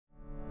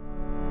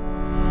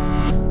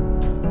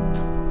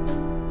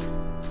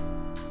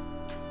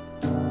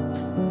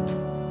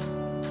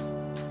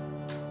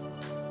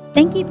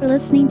Thank you for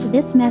listening to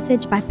this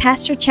message by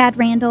Pastor Chad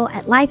Randall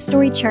at Life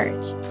Story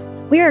Church.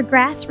 We are a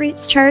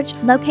grassroots church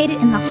located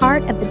in the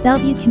heart of the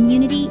Bellevue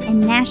community in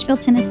Nashville,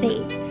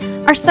 Tennessee.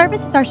 Our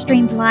services are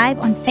streamed live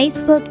on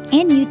Facebook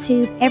and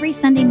YouTube every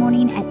Sunday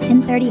morning at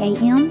 10:30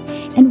 a.m.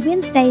 and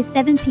Wednesdays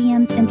 7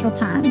 p.m. Central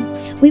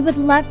Time. We would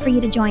love for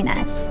you to join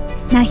us.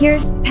 Now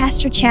here's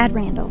Pastor Chad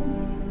Randall.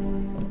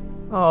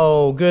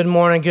 Oh, good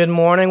morning, good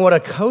morning. What a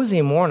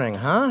cozy morning,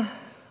 huh?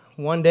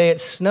 One day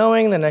it's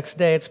snowing, the next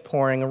day it's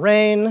pouring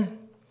rain.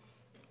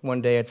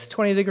 One day it's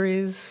 20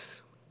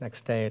 degrees,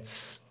 next day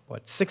it's,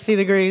 60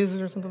 degrees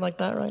or something like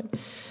that, right?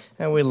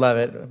 And we love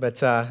it. But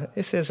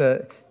this is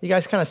you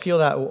guys kind of feel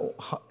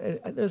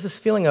that, there's this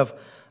feeling of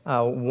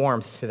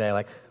warmth today.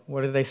 Like,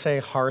 what do they say?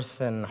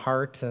 Hearth and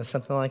heart,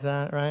 something like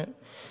that, right?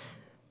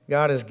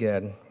 God is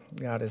good.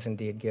 God is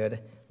indeed good.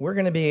 We're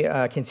going to be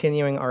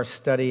continuing our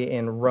study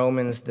in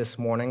Romans this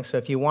morning. So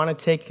if you want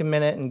to take a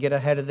minute and get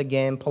ahead of the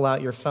game, pull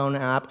out your phone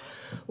app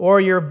or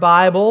your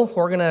Bible.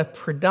 We're going to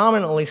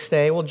predominantly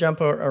we'll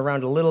jump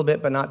around a little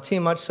bit, but not too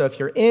much. So if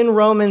you're in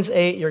Romans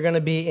 8, you're going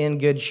to be in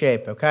good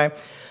shape, okay?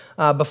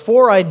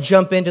 Before I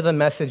jump into the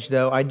message,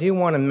 though, I do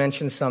want to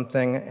mention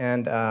something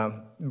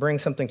and bring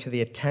something to the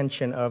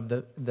attention of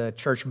the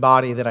church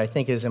body that I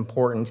think is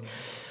important.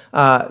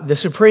 The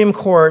Supreme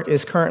Court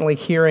is currently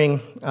hearing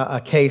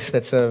a case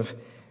that's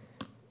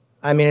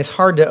it's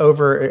hard to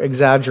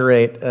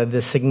over-exaggerate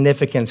the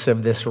significance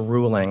of this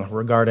ruling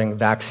regarding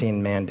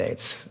vaccine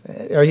mandates.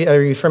 Are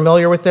you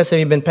familiar with this? Have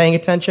you been paying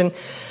attention?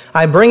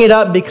 I bring it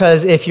up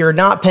because if you're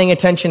not paying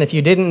attention, if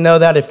you didn't know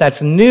that, if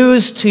that's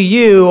news to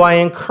you, I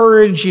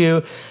encourage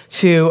you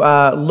to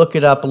look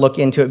it up, look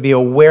into it, be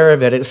aware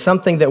of it. It's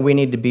something that we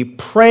need to be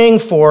praying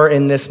for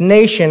in this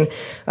nation,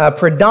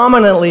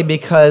 predominantly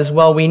because,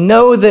 we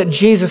know that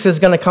Jesus is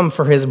going to come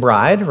for his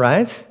bride,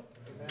 right?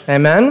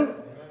 Amen?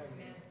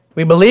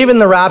 We believe in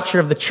the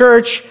rapture of the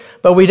church,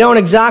 but we don't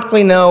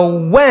exactly know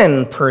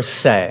when, per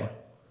se,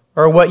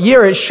 or what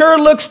year. It sure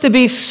looks to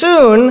be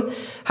soon.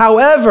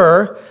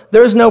 However,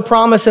 there's no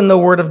promise in the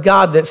Word of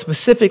God that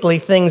specifically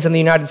things in the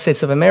United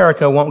States of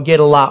America won't get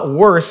a lot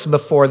worse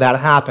before that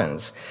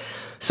happens.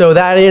 So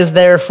that is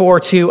therefore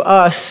to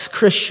us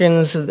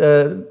Christians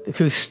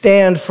who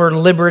stand for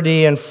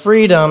liberty and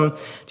freedom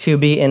to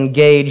be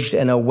engaged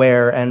and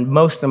aware, and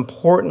most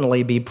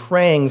importantly, be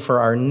praying for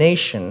our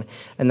nation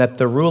and that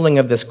the ruling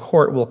of this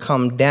court will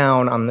come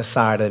down on the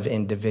side of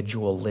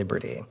individual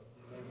liberty.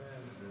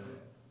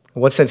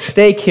 What's at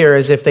stake here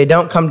is if they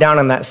don't come down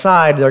on that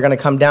side, they're going to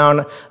come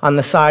down on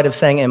the side of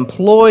saying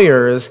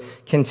employers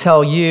can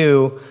tell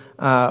you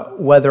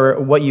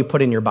what you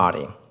put in your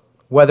body.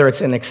 Whether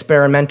it's an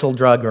experimental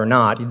drug or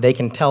not, they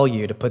can tell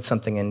you to put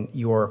something in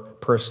your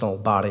personal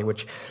body,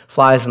 which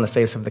flies in the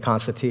face of the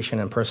Constitution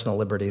and personal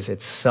liberties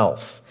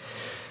itself.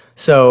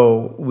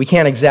 So we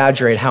can't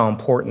exaggerate how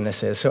important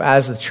this is. So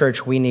as the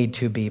church, we need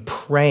to be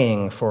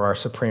praying for our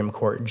Supreme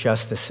Court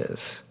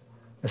justices,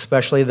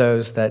 especially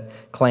those that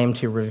claim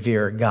to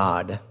revere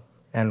God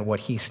and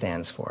what he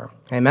stands for.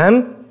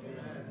 Amen?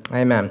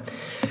 Amen.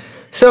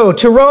 So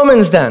to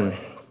Romans then.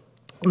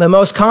 The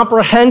most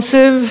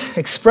comprehensive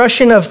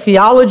expression of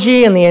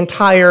theology in the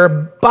entire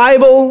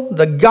Bible,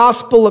 the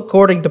gospel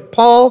according to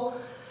Paul,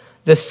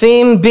 the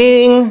theme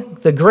being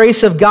the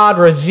grace of God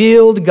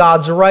revealed,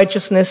 God's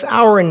righteousness,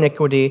 our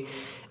iniquity,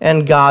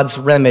 and God's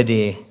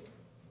remedy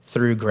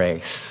through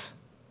grace.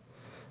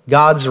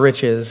 God's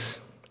riches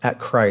at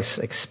Christ's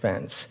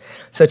expense.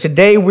 So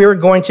today we're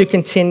going to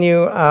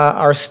continue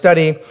our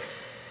study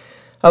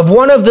of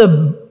one of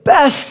the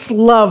best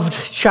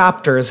loved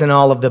chapters in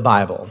all of the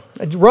Bible.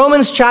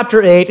 Romans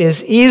chapter 8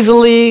 is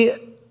easily,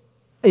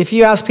 if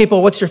you ask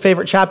people, what's your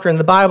favorite chapter in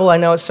the Bible? I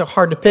know it's so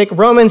hard to pick.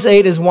 Romans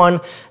 8 is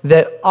one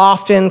that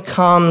often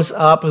comes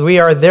up. We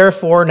are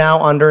therefore now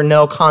under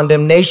no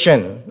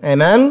condemnation.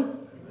 Amen?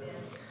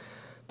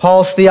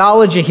 Paul's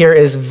theology here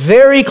is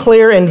very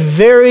clear and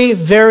very,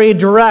 very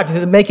direct,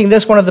 making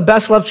this one of the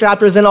best loved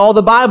chapters in all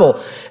the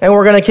Bible. And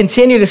we're going to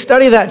continue to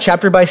study that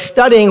chapter by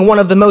studying one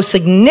of the most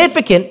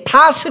significant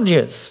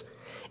passages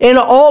in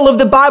all of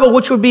the Bible,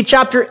 which would be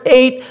chapter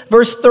 8,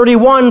 verse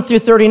 31 through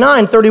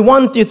 39,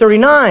 31 through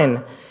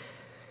 39.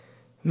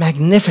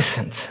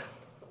 Magnificent.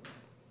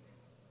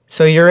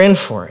 So you're in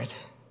for it.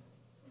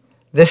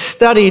 This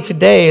study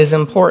today is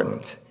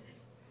important.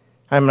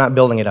 I'm not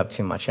building it up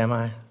too much, am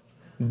I?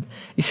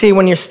 You see,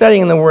 when you're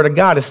studying the Word of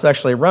God,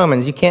 especially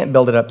Romans, you can't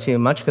build it up too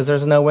much because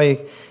there's no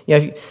way,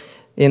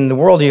 in the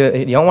world,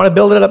 you don't want to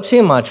build it up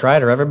too much,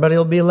 right? Or everybody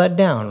will be let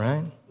down,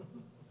 right?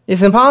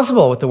 It's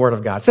impossible with the Word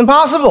of God. It's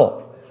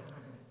impossible.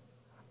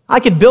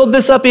 I could build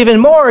this up even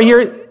more.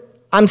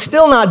 I'm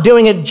still not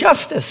doing it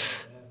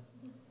justice.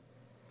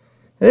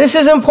 This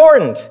is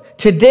important.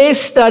 Today's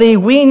study,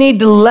 we need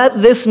to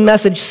let this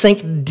message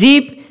sink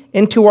deep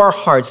into our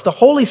hearts. The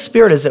Holy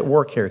Spirit is at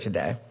work here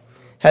today.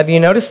 Have you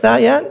noticed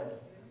that yet?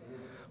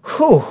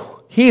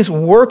 He's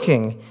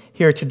working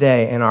here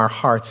today in our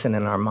hearts and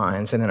in our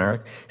minds and in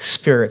our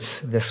spirits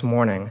this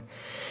morning.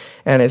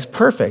 And it's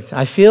perfect.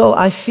 I feel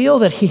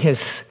that he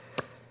has,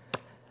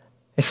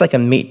 it's like a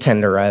meat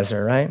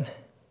tenderizer, right?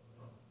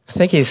 I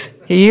think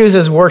he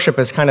uses worship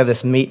as kind of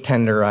this meat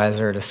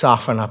tenderizer to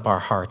soften up our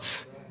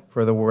hearts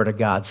for the Word of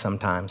God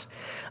sometimes.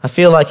 I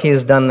feel like he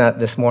has done that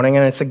this morning,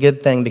 and it's a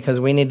good thing because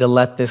we need to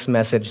let this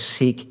message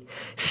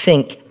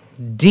sink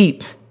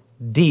deep,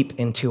 deep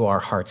into our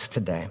hearts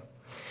today.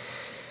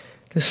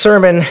 The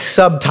sermon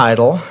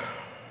subtitle,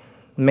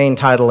 main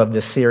title of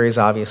this series,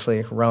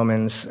 obviously,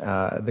 Romans,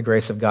 the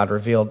grace of God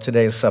revealed.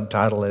 Today's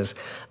subtitle is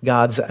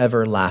God's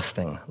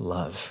everlasting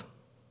love.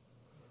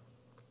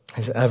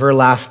 His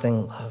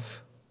everlasting love.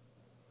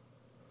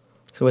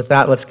 So with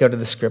that, let's go to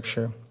the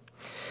scripture.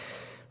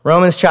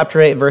 Romans chapter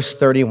 8, verse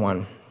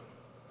 31.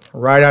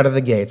 Right out of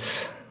the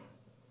gates,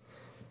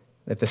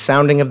 at the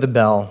sounding of the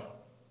bell,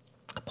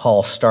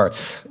 Paul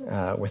starts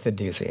with a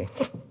doozy.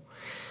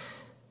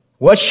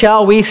 What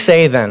shall we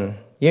say then?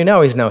 You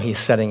know he's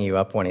setting you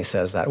up when he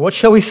says that. What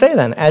shall we say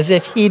then? As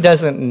if he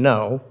doesn't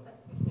know,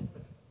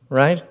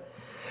 right?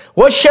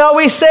 What shall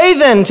we say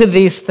then to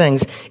these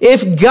things?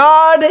 If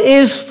God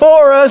is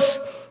for us,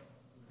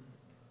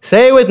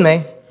 say it with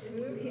me.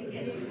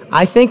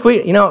 I think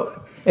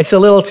it's a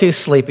little too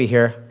sleepy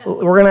here.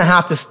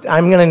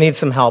 I'm going to need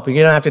some help. You're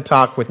going to have to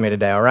talk with me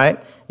today, all right?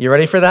 You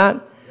ready for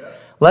that? Yeah.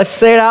 Let's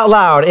say it out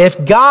loud.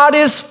 If God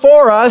is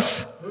for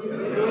us,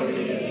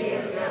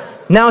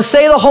 now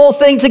say the whole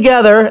thing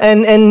together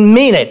and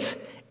mean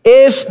it.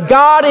 If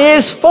God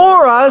is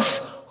for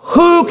us,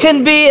 who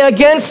can be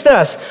against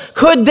us?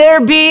 Could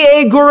there be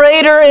a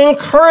greater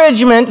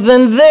encouragement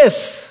than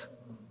this?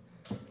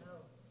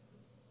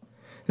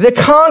 The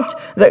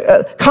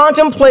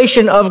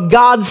contemplation of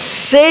God's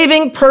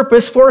saving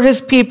purpose for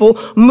his people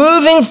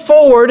moving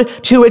forward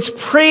to its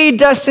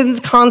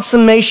predestined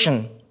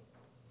consummation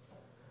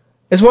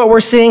is what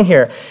we're seeing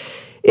here.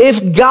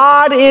 If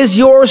God is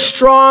your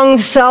strong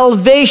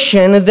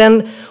salvation,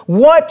 then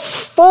what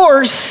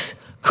force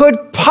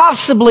could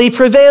possibly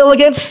prevail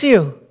against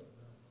you?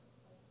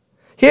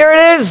 Here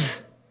it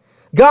is.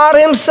 God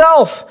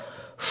himself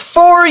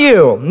for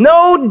you.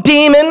 No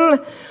demon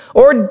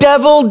or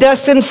devil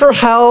destined for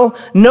hell,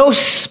 no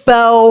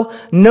spell,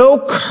 no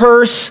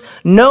curse,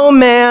 no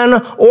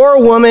man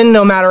or woman,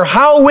 no matter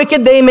how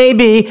wicked they may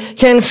be,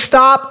 can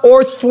stop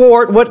or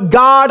thwart what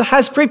God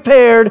has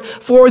prepared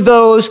for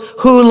those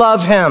who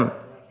love him.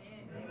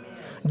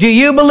 Do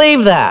you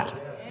believe that?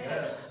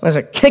 Those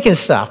are kicking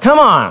stuff. Come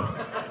on.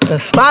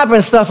 Just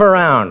slapping stuff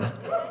around.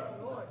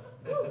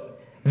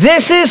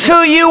 This is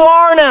who you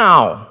are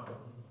now.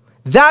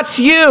 That's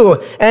you,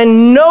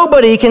 and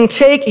nobody can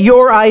take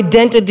your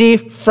identity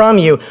from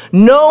you.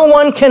 No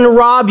one can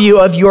rob you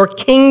of your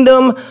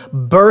kingdom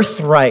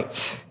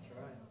birthright.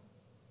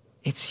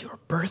 It's your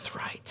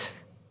birthright.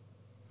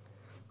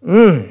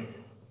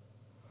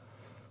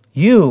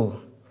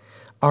 You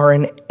are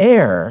an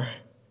heir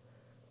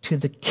to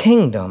the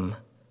kingdom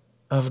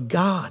of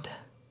God,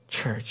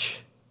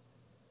 church.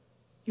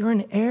 You're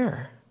an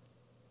heir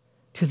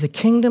to the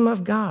kingdom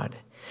of God,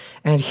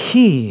 and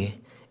he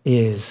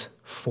is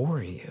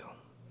for you.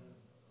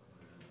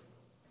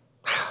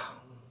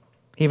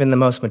 Even the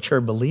most mature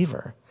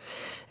believer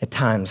at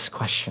times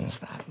questions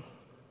that.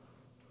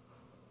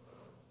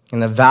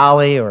 In a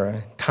valley or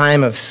a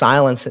time of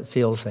silence, it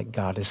feels like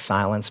God is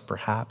silenced,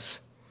 perhaps.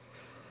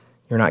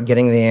 You're not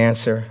getting the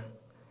answer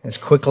as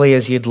quickly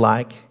as you'd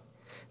like.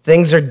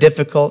 Things are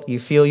difficult.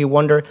 You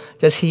wonder,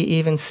 does he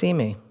even see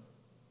me?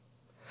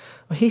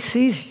 Well, he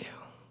sees you.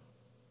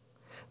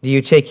 Do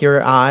you take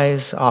your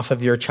eyes off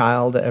of your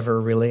child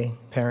ever really,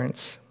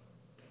 parents?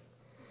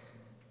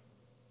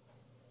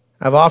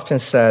 I've often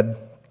said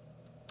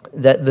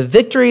that the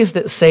victories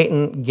that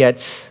Satan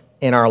gets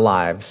in our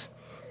lives,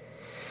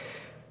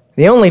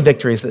 the only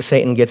victories that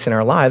Satan gets in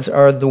our lives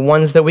are the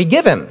ones that we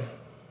give him.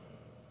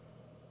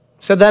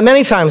 Said that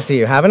many times to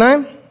you, haven't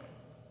I?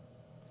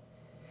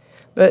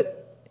 But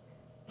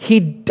he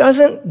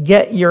doesn't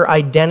get your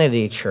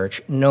identity,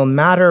 church, no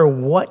matter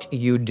what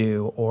you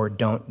do or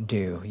don't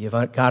do. You've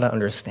got to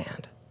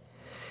understand.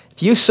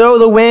 If you sow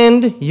the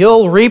wind,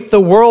 you'll reap the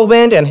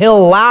whirlwind, and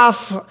he'll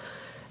laugh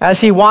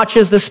as he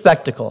watches the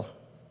spectacle.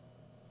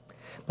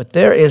 But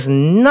there is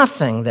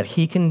nothing that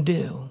he can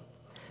do,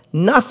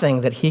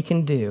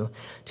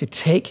 to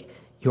take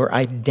your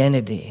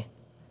identity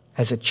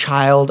as a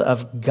child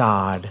of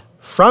God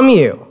from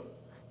you.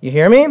 You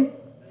hear me?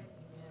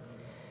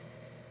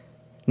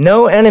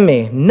 No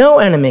enemy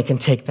can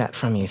take that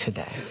from you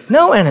today.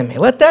 No enemy.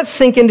 Let that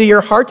sink into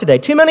your heart today.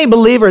 Too many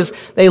believers,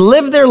 they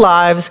live their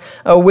lives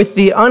with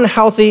the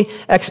unhealthy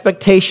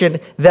expectation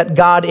that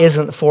God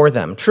isn't for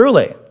them.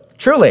 Truly.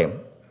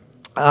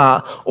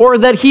 Or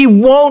that he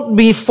won't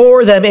be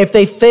for them if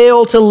they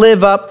fail to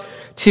live up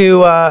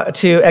to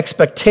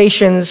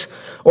expectations,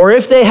 or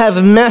if they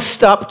have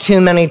messed up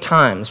too many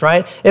times,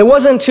 right? It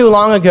wasn't too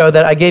long ago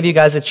that I gave you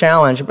guys a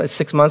challenge, about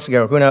 6 months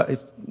ago. Who knows?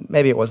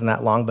 Maybe it wasn't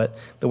that long, but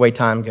the way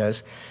time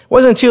goes. It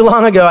wasn't too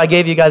long ago I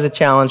gave you guys a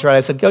challenge, right?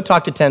 I said, go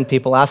talk to 10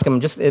 people, ask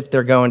them just if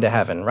they're going to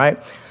heaven, right?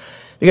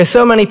 Because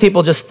so many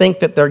people just think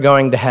that they're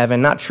going to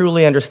heaven, not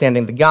truly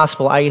understanding the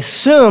gospel. I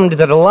assumed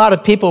that a lot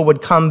of people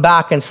would come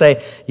back and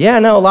say, yeah,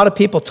 no, a lot of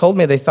people told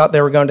me they thought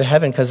they were going to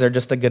heaven because they're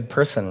just a good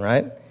person,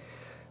 right?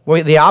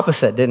 Well, the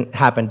opposite didn't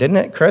happen, didn't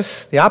it,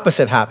 Chris? The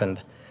opposite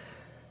happened.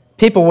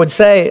 People would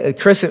say,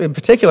 Chris in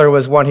particular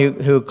was one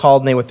who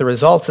called me with the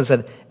results and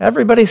said,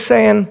 everybody's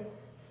saying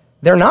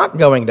they're not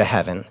going to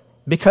heaven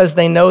because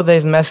they know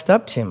they've messed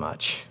up too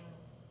much.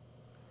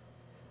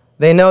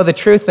 They know the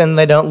truth and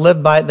they don't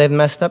live by it. They've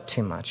messed up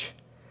too much.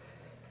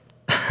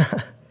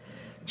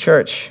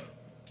 Church,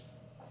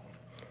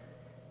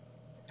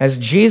 as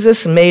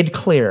Jesus made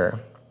clear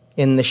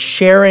in the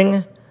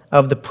sharing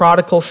of the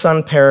prodigal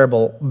son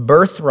parable,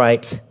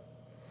 birthright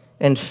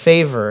and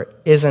favor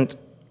isn't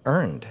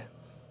earned.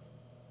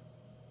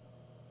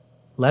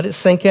 Let it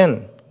sink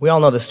in. We all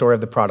know the story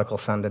of the prodigal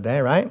son today,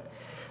 right?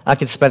 I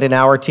could spend an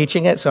hour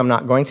teaching it, so I'm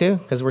not going to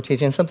because we're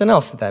teaching something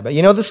else today. But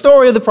you know the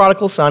story of the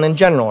prodigal son in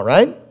general,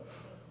 right?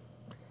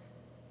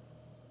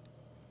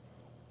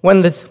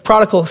 When the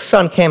prodigal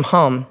son came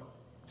home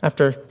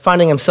after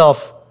finding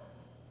himself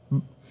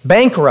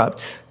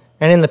bankrupt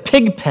and in the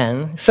pig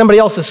pen, somebody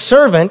else's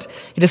servant,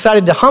 he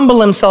decided to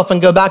humble himself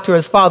and go back to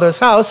his father's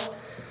house.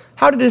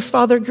 How did his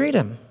father greet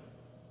him?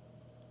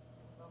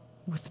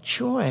 With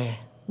joy,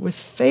 with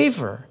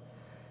favor,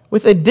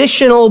 with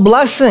additional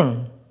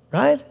blessing,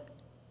 right?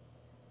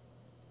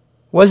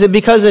 Was it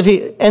because of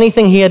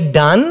anything he had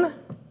done?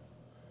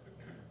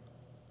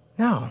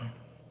 No.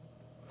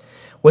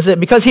 Was it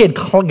because he had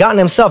gotten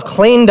himself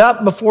cleaned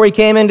up before he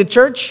came into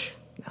church?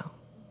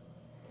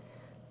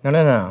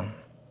 No.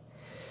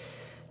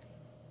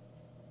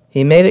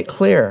 He made it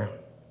clear.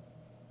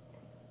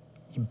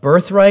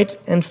 Birthright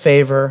and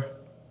favor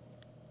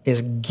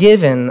is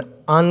given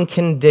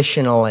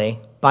unconditionally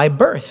by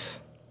birth.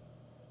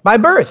 By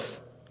birth.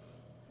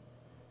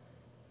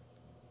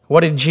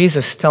 What did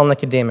Jesus tell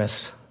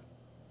Nicodemus?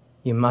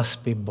 You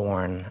must be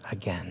born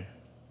again.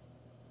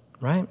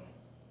 Right?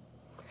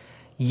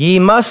 Ye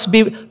must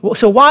be.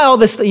 So why all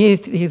this? You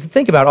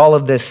think about all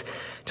of this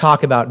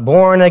talk about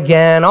born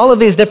again, all of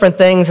these different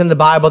things in the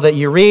Bible that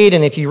you read,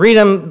 and if you read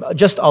them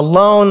just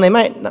alone, they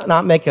might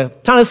not make a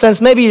ton of sense.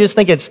 Maybe you just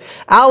think it's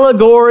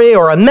allegory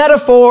or a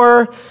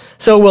metaphor,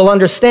 so we'll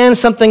understand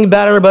something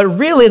better, but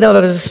really, no,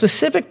 there's a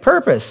specific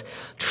purpose.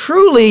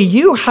 Truly,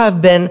 you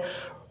have been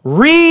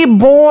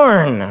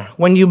reborn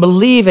when you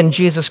believe in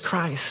Jesus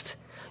Christ.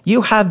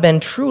 You have been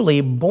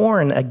truly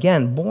born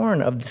again,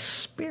 born of the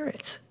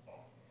Spirit.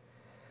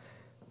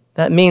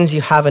 That means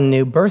you have a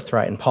new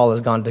birthright, and Paul has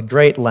gone to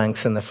great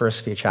lengths in the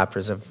first few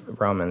chapters of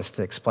Romans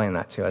to explain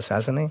that to us,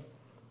 hasn't he?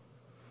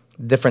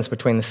 The difference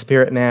between the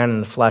spirit man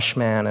and the flesh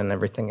man and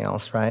everything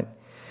else, right?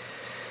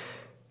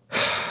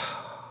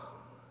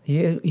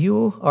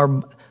 You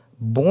are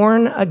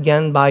born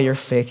again by your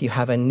faith. You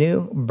have a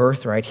new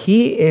birthright.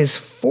 He is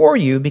for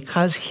you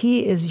because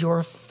he is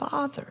your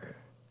Father.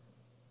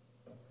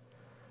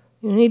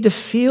 You need to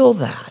feel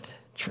that,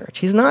 church.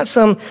 He's not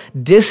some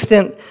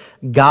distant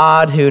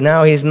God who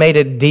now he's made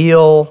a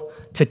deal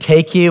to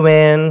take you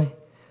in.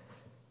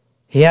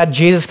 He had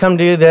Jesus come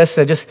do this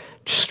to just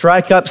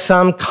strike up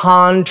some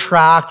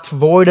contract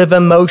void of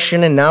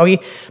emotion, and now he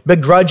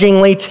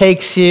begrudgingly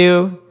takes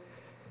you.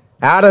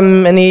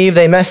 Adam and Eve,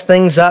 they messed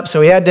things up,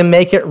 so he had to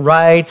make it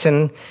right,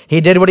 and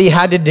he did what he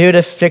had to do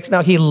to fix.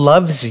 Now he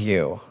loves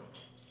you,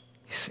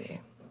 you see.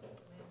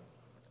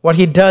 What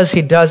he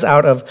does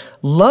out of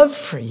love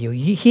for you.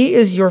 He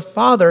is your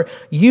Father.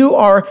 You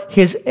are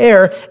his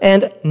heir,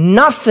 and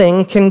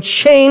nothing can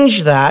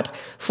change that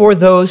for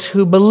those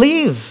who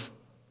believe.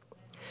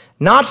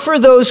 Not for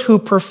those who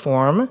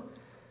perform,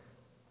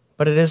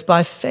 but it is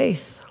by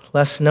faith,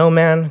 lest no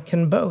man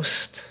can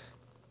boast.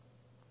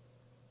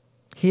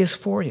 He is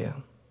for you,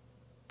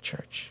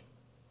 church.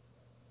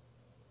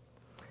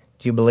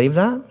 Do you believe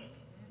that?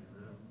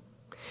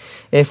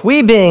 If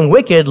we, being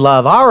wicked,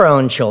 love our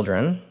own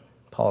children,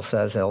 Paul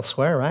says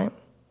elsewhere, right?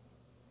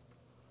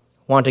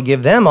 Want to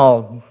give them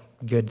all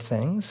good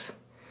things.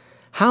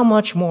 How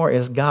much more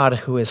is God,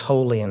 who is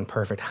holy and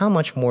perfect, how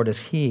much more does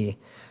he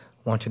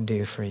want to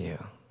do for you?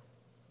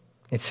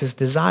 It's his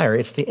desire.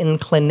 It's the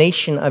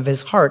inclination of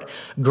his heart.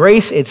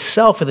 Grace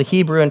itself, for the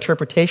Hebrew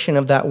interpretation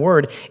of that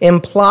word,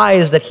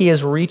 implies that he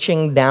is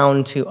reaching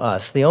down to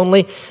us.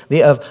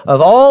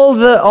 Of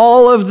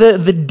all of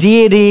the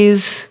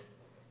deities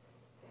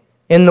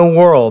in the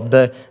world,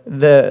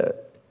 the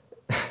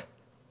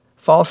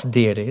false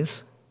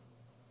deities.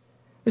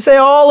 You say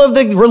all of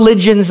the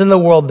religions in the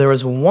world, there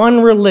is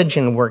one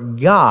religion where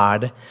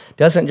God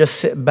doesn't just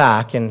sit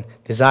back and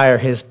desire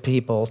his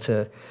people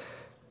to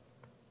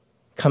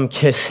come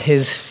kiss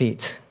his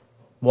feet,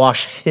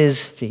 wash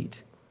his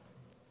feet,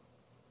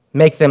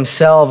 make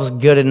themselves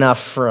good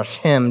enough for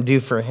him, do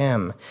for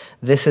him.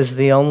 This is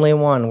the only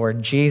one where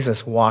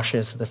Jesus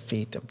washes the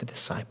feet of the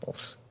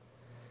disciples.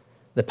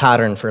 The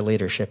pattern for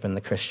leadership in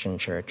the Christian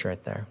church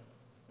right there.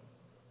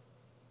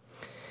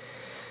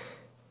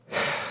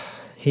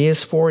 He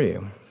is for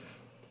you.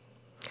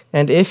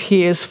 And if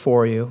he is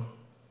for you,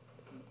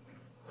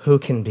 who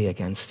can be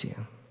against you?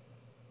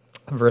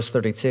 Verse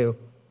 32.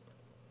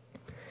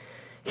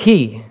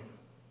 He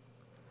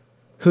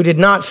who did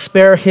not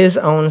spare his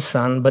own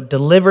son, but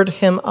delivered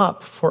him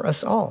up for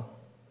us all,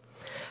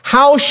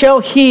 how shall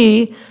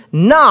he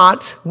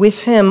not with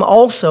him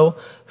also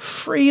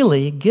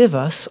freely give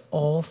us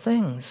all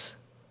things?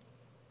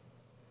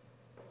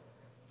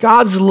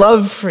 God's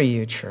love for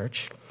you,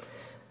 church,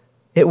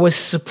 it was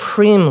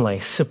supremely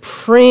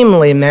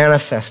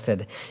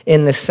manifested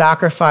in the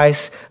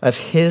sacrifice of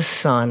his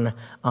Son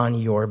on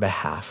your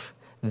behalf.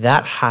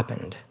 That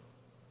happened.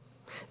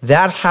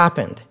 That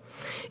happened.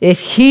 If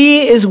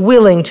he is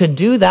willing to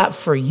do that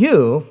for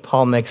you,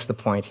 Paul makes the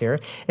point here,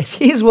 if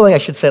he's willing, I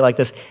should say it like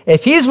this,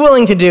 if he's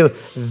willing to do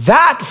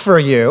that for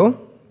you,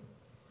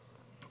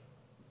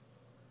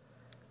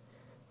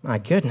 my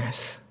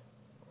goodness,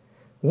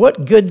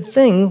 what good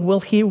thing will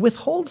he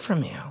withhold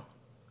from you?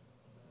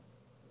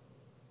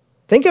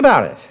 Think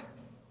about it.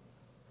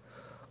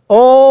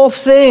 All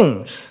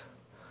things,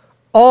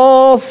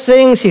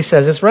 he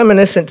says. It's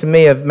reminiscent to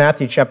me of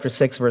Matthew chapter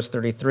 6, verse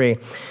 33.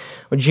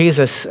 When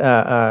Jesus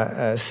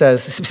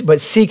says,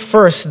 but seek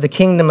first the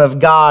kingdom of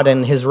God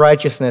and his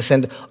righteousness,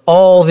 and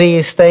all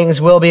these things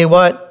will be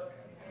what?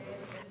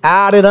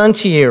 Added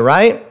unto you,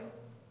 right?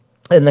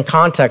 In the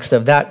context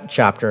of that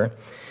chapter,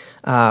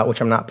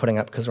 which I'm not putting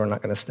up because we're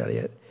not going to study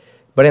it,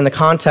 but in the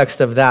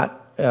context of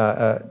that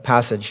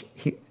passage,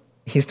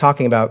 he's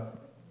talking about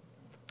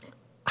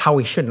how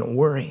we shouldn't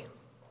worry.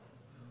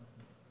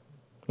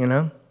 You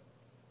know?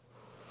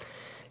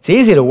 It's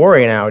easy to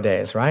worry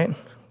nowadays, right?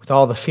 With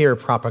all the fear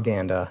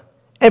propaganda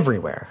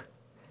everywhere.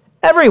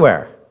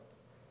 Everywhere.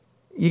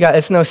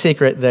 It's no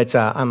secret that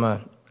I'm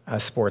a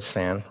sports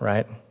fan,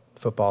 right?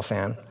 Football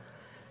fan.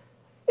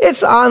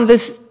 It's on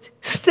this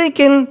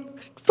stinking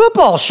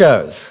football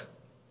shows.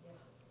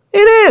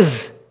 It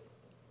is.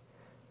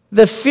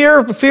 The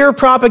fear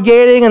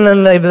propagating, and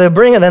then they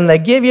bring it, and they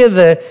give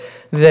you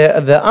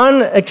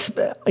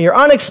you're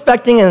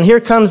unexpecting, and here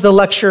comes the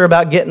lecture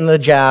about getting the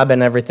jab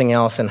and everything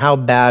else, and how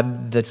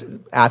bad the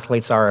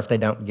athletes are if they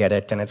don't get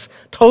it, and it's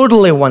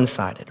totally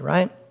one-sided,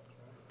 right?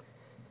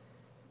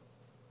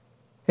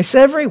 It's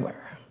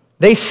everywhere.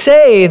 They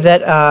say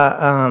that,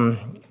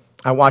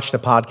 I watched a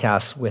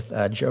podcast with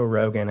Joe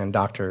Rogan and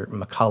Dr.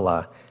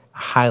 McCullough. I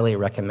highly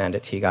recommend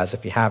it to you guys.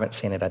 If you haven't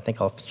seen it, I think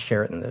I'll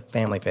share it in the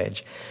family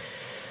page.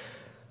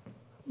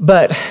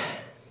 But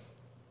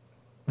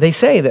they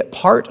say that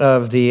part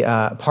of the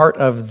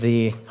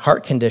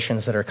heart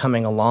conditions that are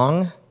coming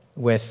along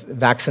with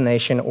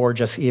vaccination or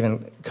just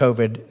even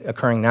COVID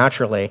occurring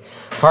naturally,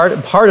 part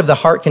of the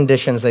heart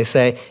conditions, they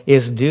say,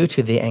 is due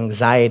to the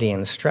anxiety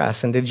and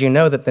stress. And did you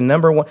know that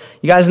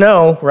you guys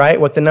know, right,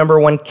 what the number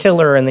one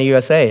killer in the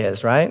USA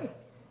is, right?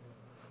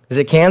 Is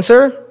it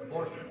cancer?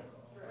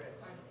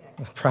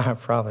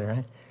 Probably,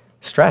 right?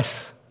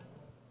 Stress.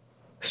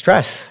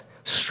 Stress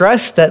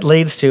that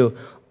leads to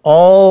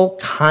all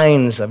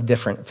kinds of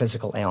different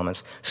physical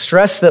ailments.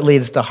 Stress that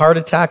leads to heart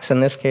attacks,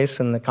 in this case,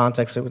 in the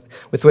context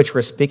with which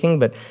we're speaking,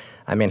 but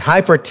I mean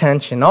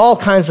hypertension, all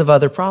kinds of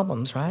other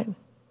problems, right?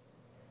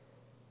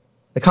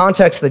 The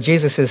context that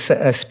Jesus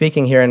is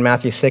speaking here in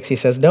Matthew 6, he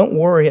says, don't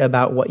worry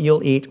about what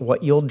you'll eat,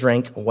 what you'll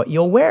drink, what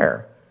you'll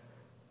wear.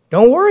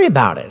 Don't worry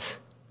about it.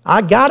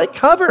 I got it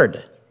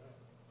covered,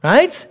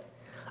 right?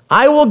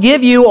 I will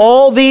give you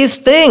all these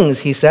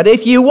things, he said,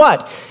 if you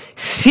what?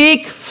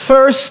 Seek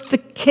first the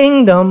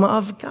kingdom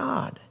of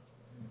God.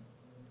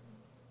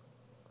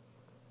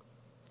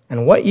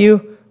 And what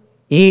you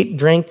eat,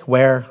 drink,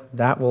 wear,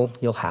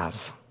 you'll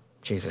have,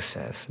 Jesus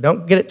says.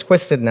 Don't get it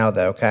twisted now,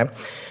 though, okay?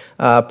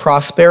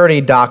 Prosperity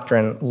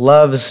doctrine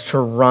loves to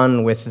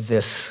run with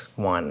this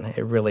one.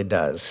 It really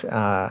does.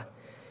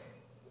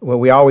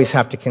 We always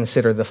have to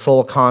consider the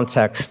full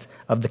context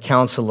of the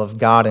counsel of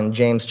God. In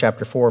James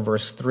chapter 4,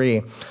 verse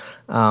 3,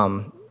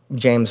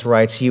 James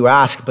writes, you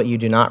ask, but you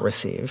do not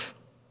receive.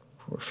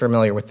 We're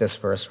familiar with this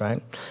verse,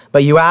 right?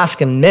 But you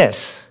ask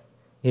amiss.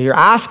 You're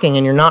asking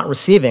and you're not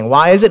receiving.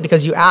 Why is it?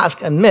 Because you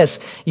ask amiss.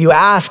 You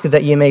ask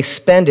that you may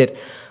spend it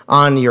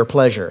on your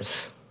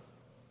pleasures.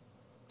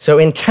 So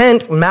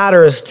intent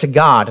matters to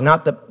God.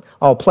 Not that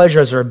all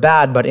pleasures are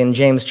bad, but in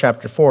James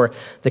chapter 4,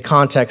 the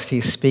context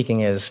he's speaking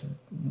is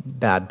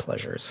bad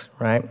pleasures,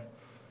 right?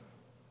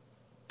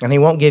 And he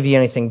won't give you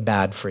anything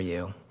bad for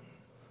you,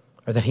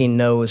 or that he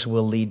knows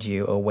will lead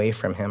you away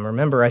from him.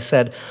 Remember, I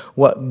said,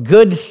 what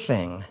good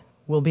thing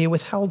will be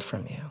withheld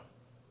from you?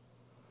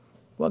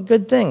 What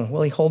good thing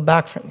will he hold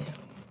back from you?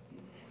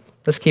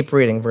 Let's keep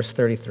reading, verse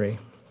 33.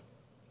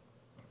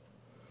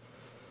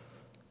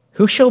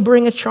 Who shall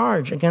bring a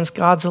charge against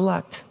God's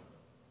elect?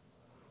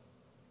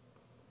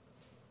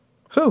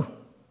 Who?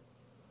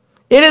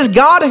 It is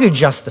God who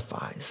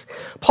justifies.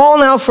 Paul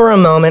now for a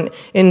moment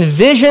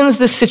envisions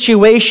the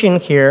situation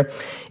here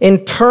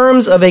in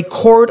terms of a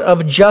court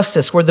of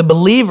justice where the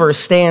believer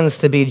stands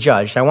to be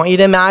judged. I want you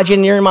to imagine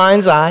in your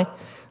mind's eye.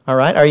 All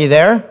right, are you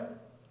there?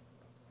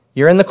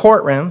 You're in the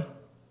courtroom.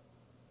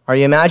 Are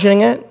you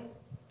imagining it?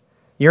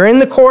 You're in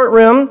the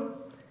courtroom.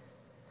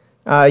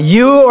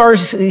 You are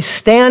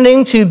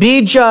standing to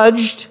be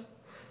judged.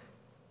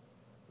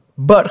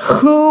 But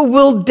who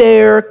will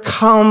dare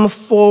come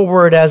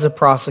forward as a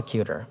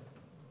prosecutor?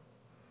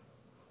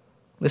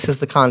 This is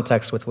the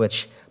context with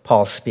which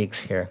Paul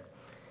speaks here.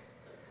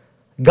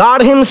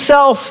 God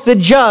himself, the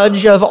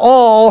judge of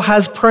all,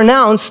 has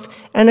pronounced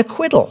an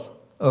acquittal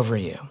over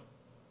you.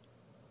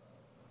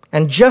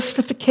 And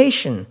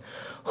justification.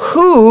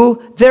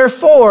 Who,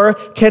 therefore,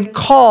 can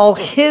call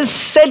his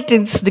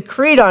sentence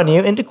decreed on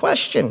you into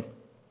question?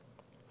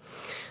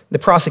 The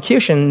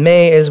prosecution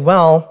may as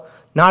well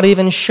not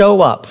even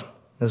show up,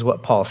 is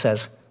what Paul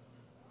says.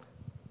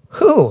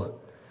 Who?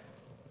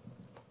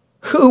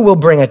 Who will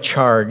bring a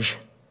charge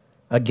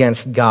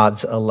against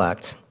God's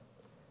elect?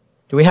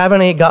 Do we have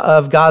any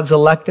of God's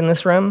elect in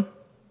this room?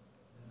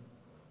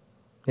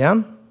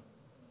 Yeah?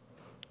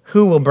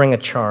 Who will bring a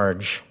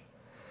charge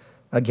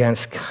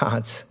against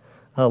God's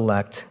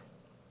elect?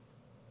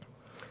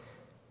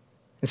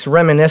 It's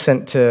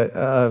reminiscent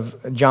of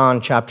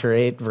John chapter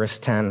 8, verse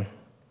 10,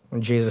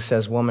 when Jesus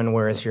says, "Woman,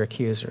 where is your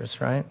accusers?"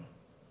 Right?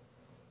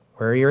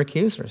 Where are your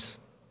accusers?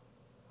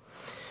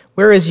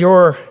 Where is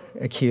your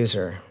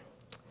accuser,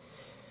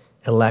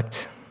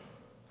 elect?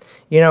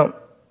 You know,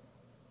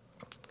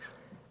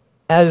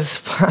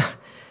 as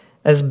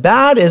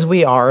bad as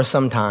we are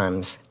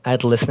sometimes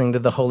at listening to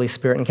the Holy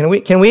Spirit, and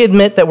can we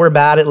admit that we're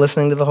bad at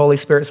listening to the Holy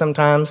Spirit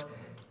sometimes?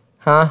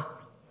 Huh?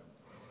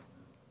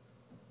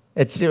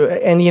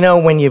 And you know,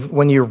 when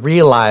you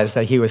realize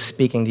that he was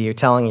speaking to you,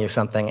 telling you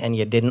something, and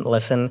you didn't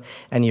listen,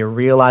 and you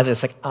realize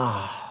it's like,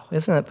 oh,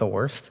 isn't it the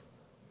worst?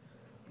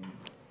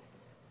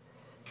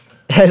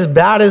 As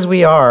bad as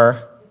we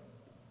are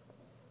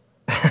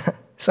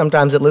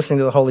sometimes at listening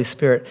to the Holy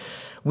Spirit,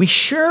 we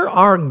sure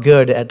are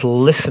good at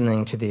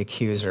listening to the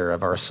accuser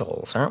of our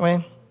souls, aren't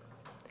we?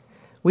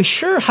 We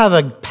sure have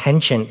a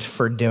penchant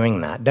for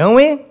doing that, don't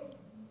we?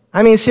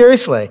 I mean,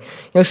 seriously. You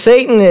know,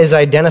 Satan is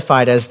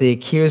identified as the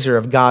accuser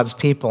of God's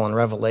people in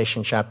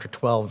Revelation chapter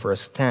 12,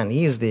 verse 10.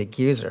 He's the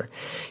accuser.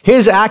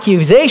 His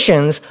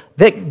accusations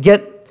that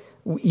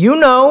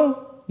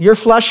your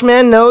flesh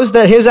man knows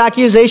that his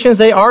accusations,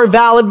 they are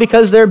valid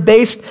because they're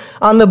based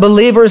on the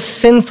believer's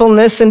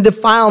sinfulness and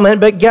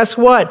defilement. But guess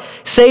what?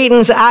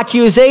 Satan's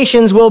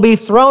accusations will be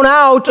thrown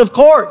out of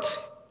court.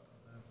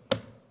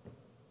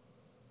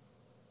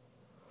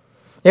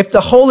 If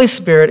the Holy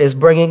Spirit is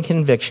bringing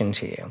conviction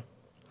to you,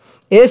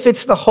 if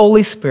it's the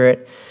Holy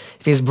Spirit,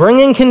 if he's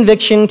bringing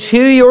conviction to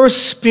your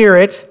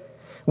spirit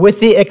with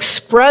the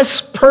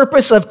express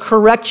purpose of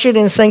correction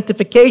and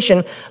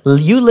sanctification,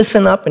 you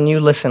listen up and you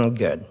listen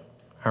good.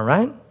 All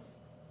right?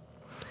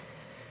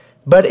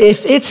 But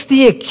if it's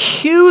the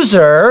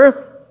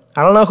accuser,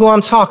 I don't know who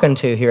I'm talking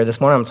to here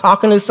this morning. I'm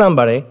talking to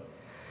somebody.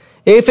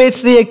 If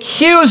it's the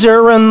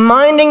accuser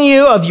reminding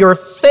you of your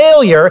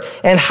failure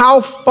and how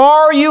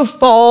far you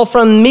fall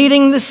from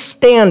meeting the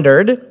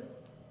standard,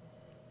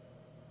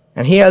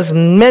 and he has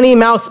many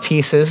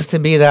mouthpieces to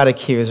be that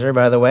accuser,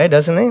 by the way,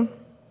 doesn't he?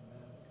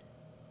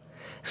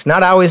 It's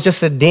not always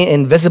just an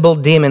invisible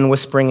demon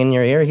whispering in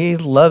your ear. He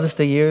loves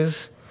to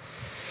use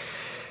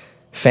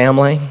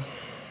family,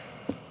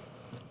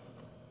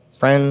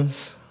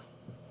 friends.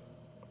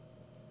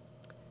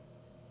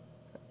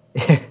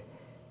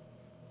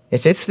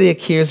 If it's the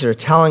accuser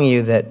telling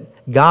you that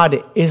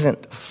God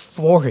isn't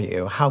for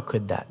you, how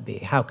could that be?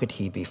 How could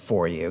he be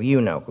for you? You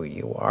know who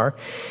you are.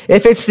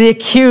 If it's the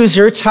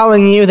accuser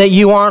telling you that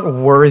you aren't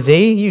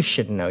worthy, you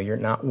should know you're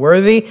not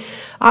worthy.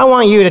 I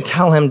want you to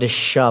tell him to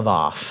shove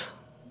off.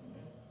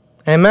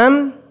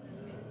 Amen?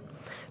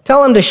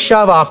 Tell him to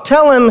shove off.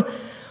 Tell him,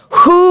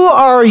 who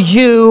are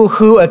you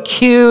who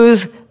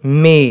accuse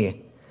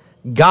me?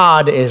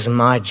 God is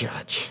my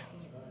judge.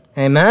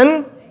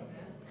 Amen?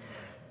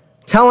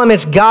 Tell him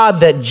it's God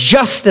that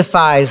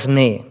justifies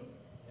me.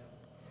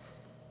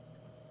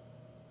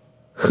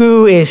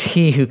 Who is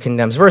he who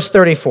condemns? Verse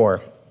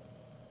 34.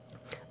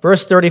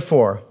 Verse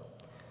 34.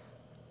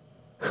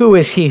 Who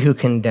is he who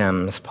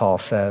condemns, Paul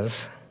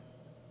says?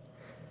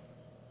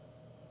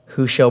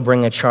 Who shall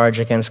bring a charge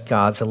against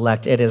God's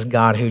elect? It is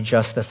God who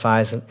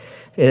justifies. It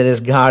is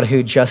God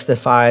who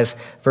justifies.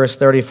 Verse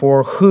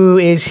 34. Who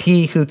is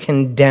he who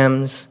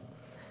condemns?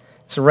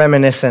 It's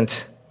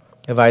reminiscent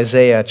of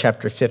Isaiah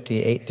chapter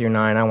 58 through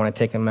 9. I want to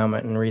take a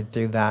moment and read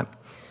through that.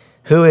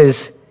 Who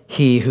is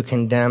he who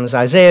condemns?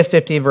 Isaiah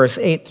 50 verse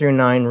 8 through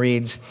 9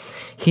 reads,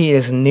 he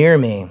is near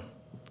me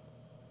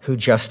who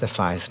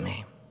justifies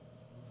me.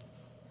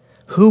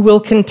 Who will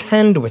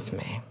contend with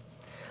me?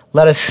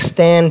 Let us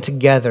stand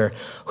together.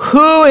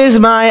 Who is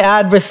my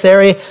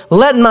adversary?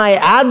 Let my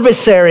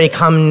adversary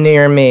come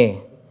near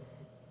me.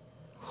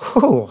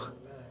 Whew.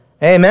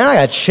 Hey, man, I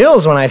got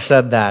chills when I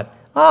said that.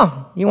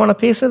 Oh, you want a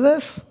piece of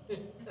this?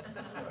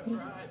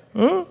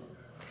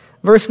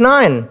 Verse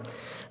 9.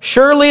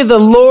 Surely the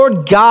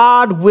Lord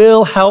God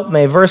will help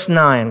me. Verse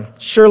 9.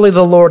 Surely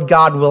the Lord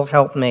God will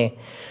help me.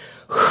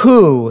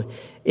 Who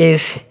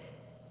is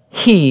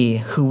he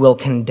who will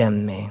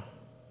condemn me?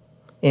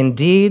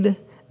 Indeed,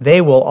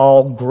 they will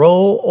all grow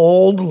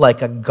old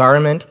like a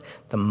garment.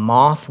 The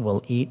moth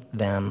will eat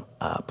them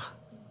up.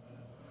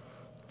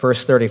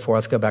 Verse 34.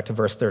 Let's go back to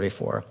verse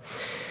 34.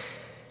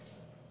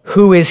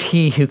 Who is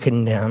he who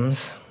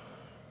condemns?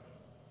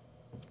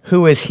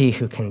 Who is he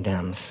who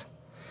condemns?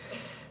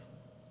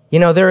 You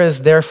know, there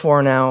is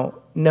therefore now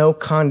no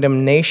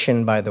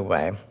condemnation, by the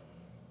way,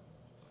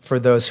 for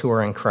those who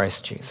are in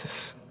Christ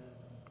Jesus.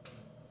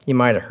 You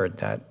might have heard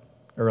that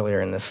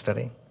earlier in this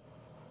study.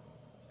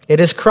 It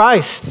is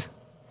Christ.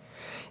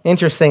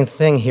 Interesting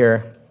thing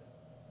here,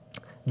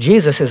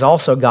 Jesus is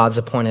also God's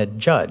appointed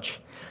judge.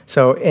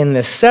 So in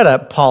this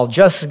setup, Paul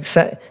just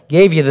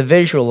gave you the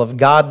visual of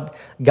God.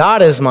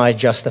 God is my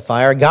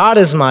justifier. God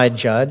is my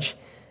judge,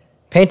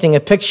 painting a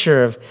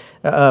picture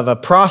of a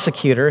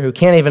prosecutor who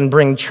can't even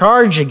bring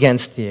charge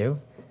against you.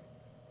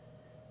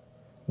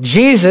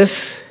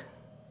 Jesus,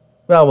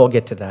 well, we'll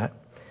get to that.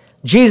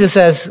 Jesus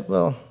as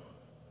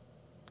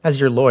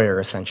your lawyer,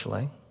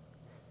 essentially.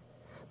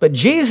 But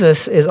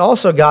Jesus is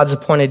also God's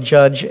appointed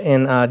judge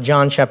in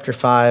John chapter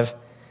 5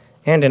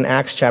 and in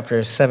Acts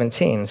chapter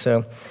 17.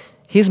 So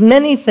he's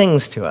many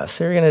things to us.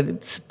 We're going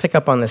to pick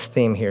up on this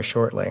theme here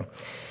shortly.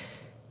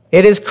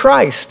 It is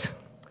Christ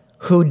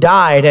who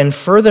died and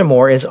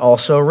furthermore is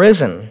also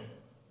risen.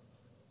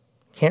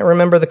 Can't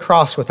remember the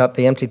cross without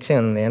the empty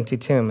tomb. The empty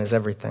tomb is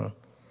everything.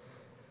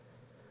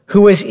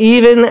 Who is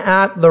even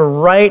at the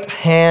right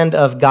hand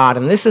of God.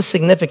 And this is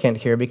significant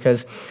here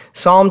because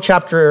Psalm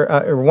chapter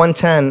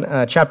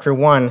 110, chapter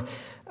 1,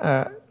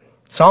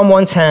 Psalm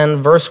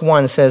 110, verse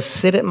 1 says,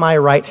 "Sit at my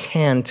right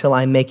hand till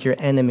I make your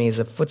enemies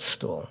a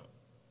footstool."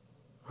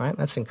 Right?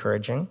 That's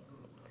encouraging.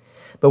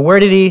 But where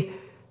did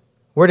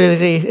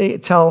he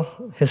tell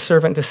his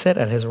servant to sit?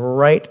 At his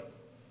right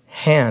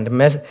hand.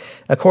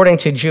 According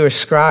to Jewish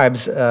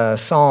scribes,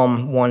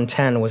 Psalm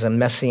 110 was a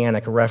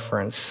messianic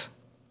reference.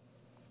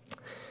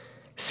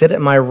 Sit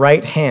at my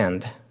right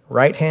hand.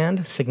 Right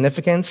hand,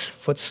 significance,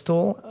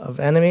 footstool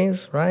of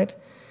enemies, right?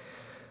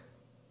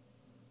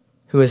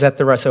 Who is at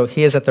the right? So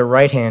he is at the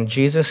right hand.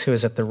 Jesus, who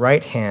is at the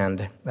right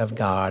hand of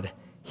God,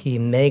 he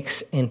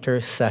makes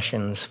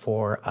intercessions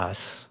for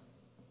us.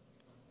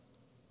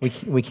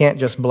 We can't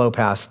just blow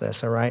past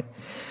this, all right?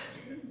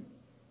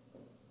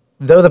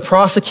 Though the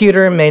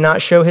prosecutor may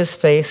not show his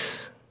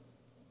face,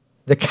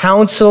 the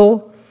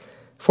counsel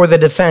for the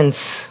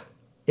defense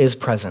is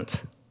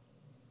present.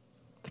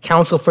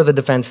 Counsel for the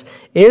defense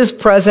is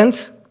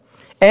present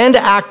and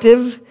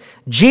active.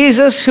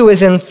 Jesus, who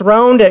is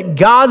enthroned at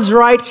God's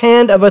right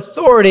hand of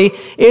authority,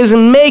 is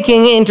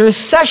making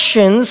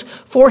intercessions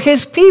for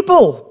his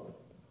people.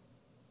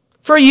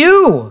 For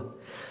you.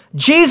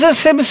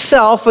 Jesus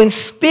himself, in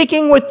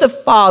speaking with the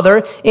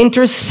Father,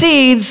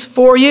 intercedes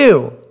for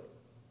you.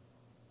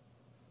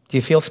 Do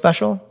you feel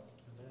special?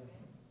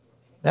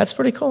 That's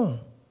pretty cool.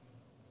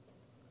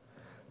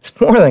 It's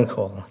more than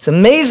cool. It's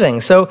amazing.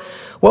 So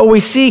what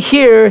we see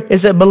here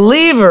is that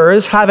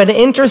believers have an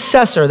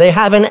intercessor. They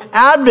have an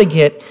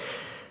advocate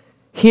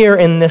here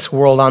in this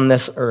world, on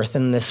this earth,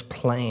 in this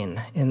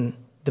plane, in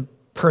the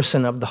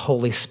person of the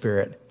Holy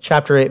Spirit.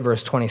 Chapter 8,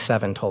 verse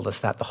 27 told us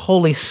that. The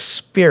Holy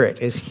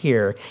Spirit is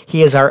here.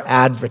 He is our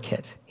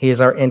advocate. He is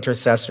our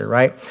intercessor,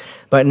 right?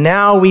 But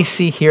now we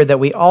see here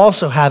that we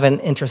also have an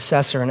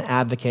intercessor, an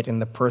advocate in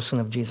the person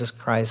of Jesus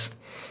Christ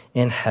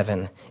in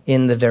heaven,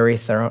 in the very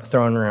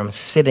throne room,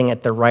 sitting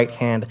at the right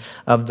hand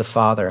of the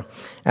Father.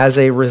 As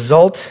a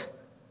result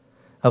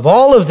of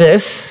all of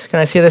this, can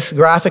I see this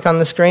graphic on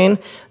the screen?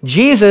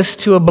 Jesus,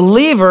 to a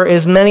believer,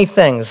 is many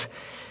things.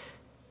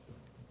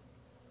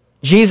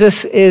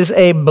 Jesus is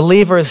a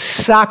believer's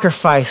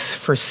sacrifice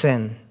for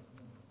sin.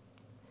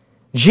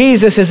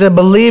 Jesus is a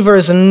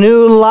believer's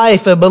new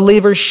life. A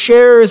believer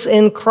shares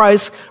in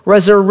Christ's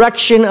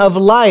resurrection of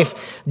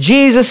life.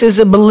 Jesus is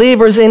a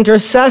believer's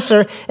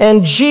intercessor,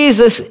 and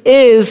Jesus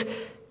is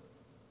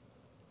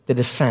the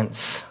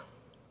defense.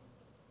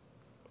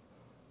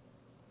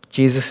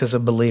 Jesus is a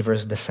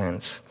believer's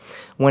defense.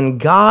 When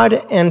God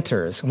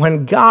enters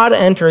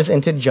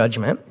into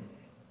judgment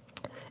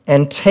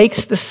and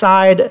takes the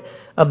side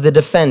of the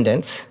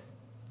defendant,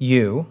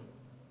 you,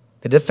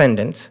 the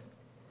defendant,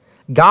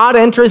 God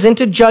enters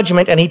into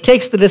judgment and he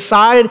takes the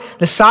side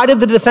of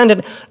the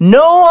defendant.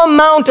 No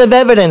amount of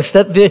evidence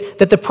that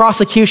the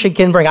prosecution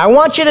can bring. I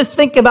want you to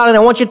think about it. I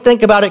want you to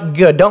think about it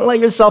good. Don't let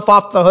yourself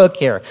off the hook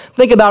here.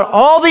 Think about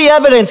all the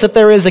evidence that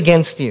there is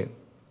against you,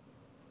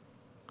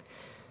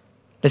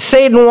 that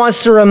Satan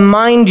wants to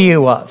remind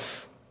you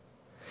of.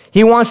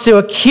 He wants to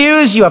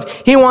accuse you of.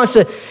 He wants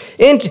to,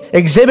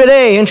 Exhibit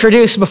A,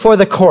 introduced before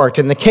the court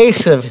in the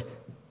case of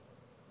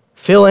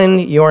fill in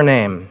your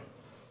name.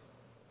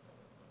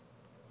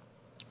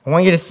 I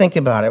want you to think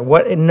about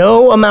it.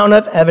 No amount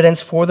of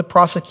evidence for the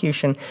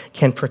prosecution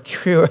can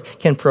procure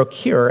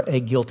a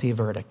guilty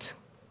verdict.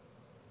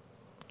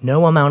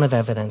 No amount of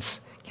evidence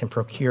can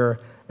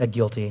procure a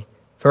guilty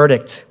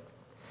verdict.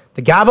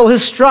 The gavel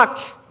has struck.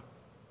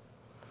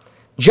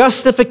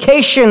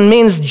 Justification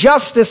means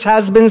justice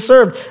has been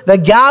served. The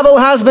gavel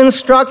has been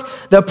struck.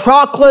 The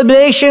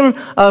proclamation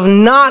of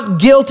not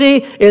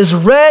guilty is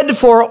read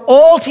for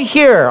all to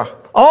hear.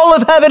 All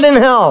of heaven and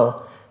hell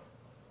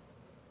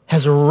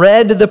has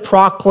read the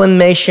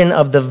proclamation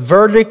of the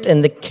verdict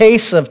in the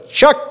case of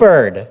Chuck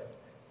Bird.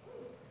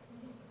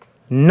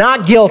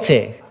 Not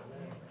guilty.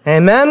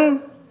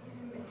 Amen?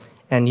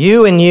 And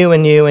you, and you,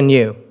 and you, and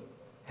you.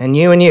 And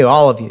you,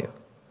 all of you.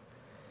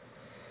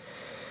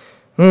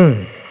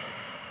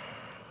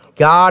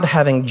 God,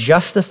 having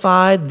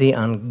justified the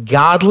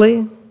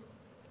ungodly,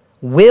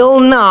 will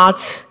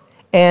not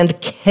and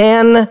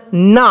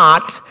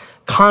cannot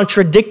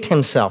contradict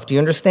himself. Do you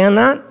understand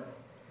that?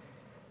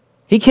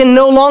 He can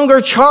no longer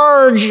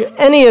charge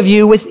any of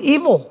you with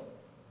evil.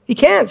 He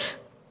can't.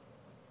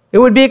 It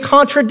would be a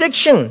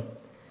contradiction.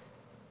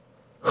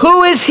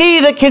 Who is he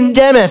that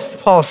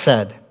condemneth, Paul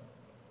said.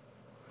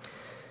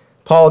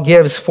 Paul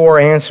gives 4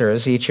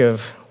 answers, each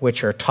of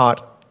which are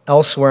taught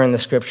elsewhere in the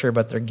scripture,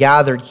 but they're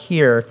gathered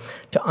here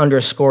to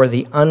underscore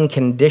the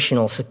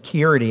unconditional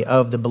security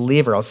of the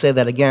believer. I'll say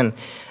that again.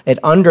 It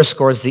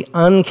underscores the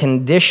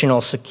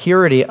unconditional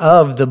security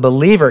of the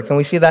believer. Can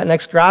we see that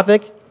next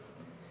graphic?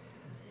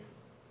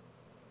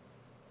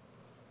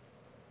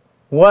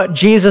 What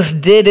Jesus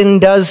did and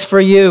does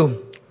for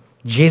you.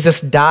 Jesus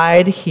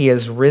died, he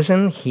is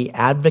risen, he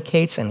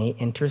advocates, and he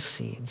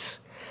intercedes.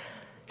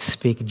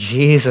 Speak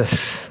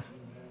Jesus.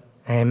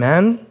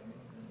 Amen.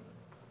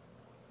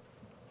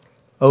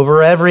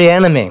 Over every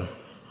enemy,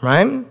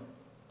 right?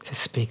 To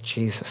speak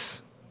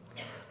Jesus.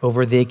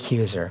 Over the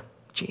accuser,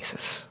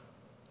 Jesus.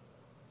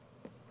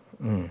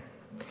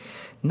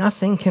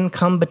 Nothing can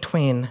come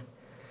between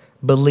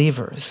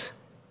believers.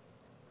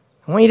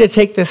 I want you to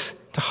take this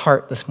to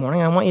heart this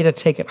morning. I want you to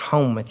take it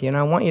home with you, and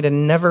I want you to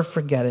never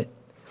forget it.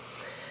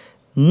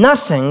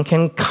 Nothing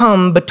can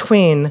come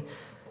between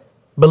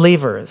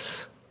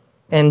believers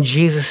and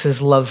Jesus'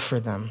 love for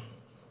them.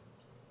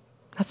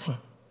 Nothing.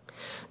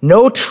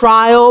 No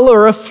trial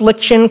or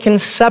affliction can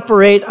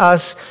separate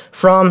us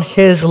from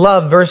his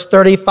love. Verse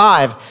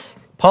 35.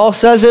 Paul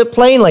says it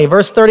plainly.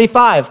 Verse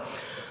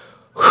 35.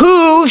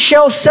 Who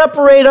shall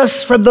separate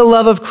us from the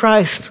love of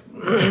Christ?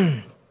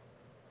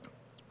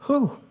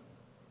 Who?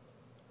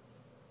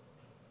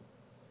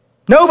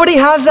 Nobody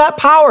has that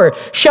power.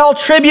 Shall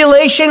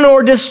tribulation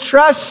or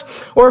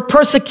distress or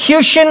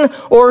persecution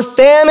or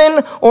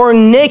famine or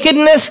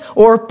nakedness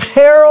or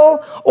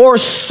peril or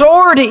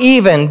sword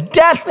even,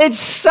 death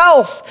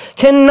itself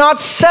cannot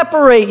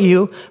separate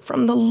you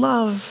from the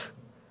love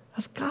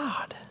of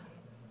God.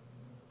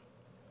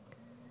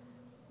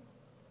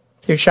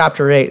 Through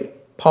chapter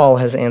 8, Paul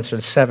has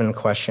answered 7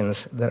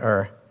 questions that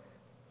are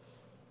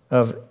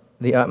of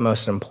the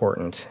utmost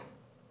importance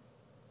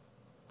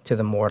to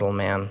the mortal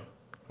man.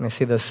 Can I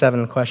see those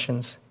 7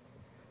 questions?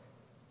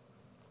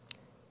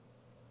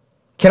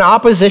 Can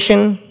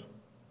opposition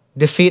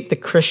defeat the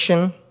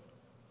Christian?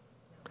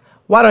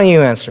 Why don't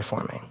you answer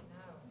for me?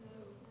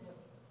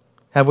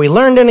 Have we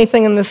learned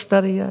anything in this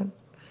study yet?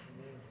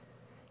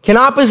 Can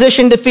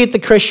opposition defeat the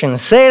Christian?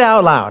 Say it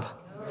out loud.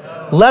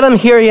 No. Let them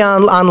hear you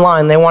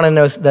online. They want to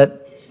know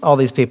that all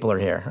these people are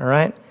here, all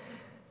right?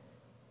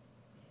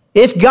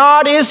 If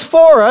God is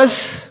for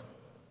us,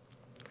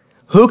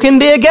 who can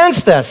be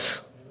against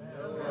us?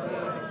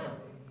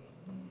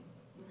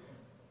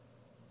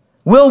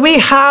 Will we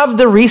have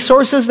the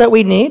resources that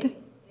we need?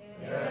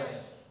 Yes.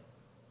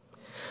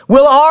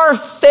 Will our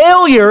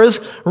failures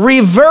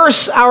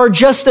reverse our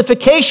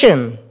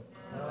justification?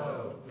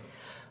 No.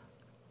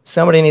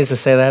 Somebody needs to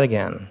say that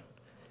again.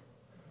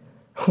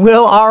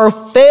 Will our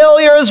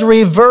failures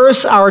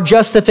reverse our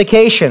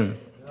justification?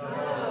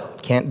 No.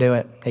 Can't do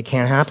it. It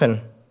can't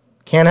happen.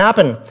 Can't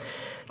happen.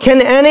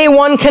 Can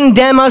anyone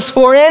condemn us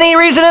for any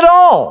reason at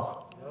all?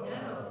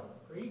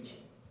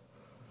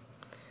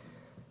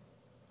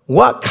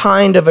 What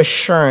kind of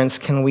assurance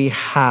can we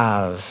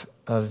have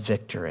of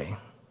victory?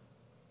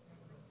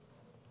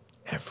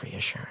 Every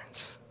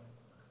assurance.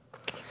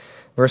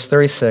 Verse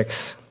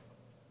 36,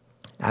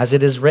 as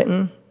it is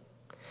written,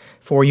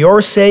 for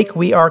your sake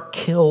we are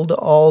killed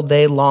all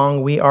day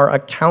long. We are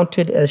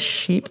accounted as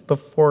sheep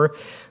before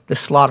the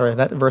slaughter.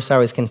 That verse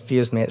always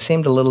confused me. It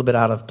seemed a little bit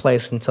out of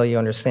place until you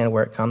understand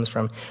where it comes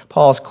from.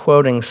 Paul's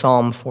quoting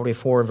Psalm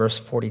 44, verse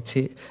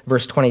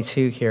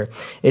 22 here.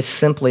 It's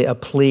simply a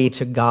plea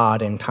to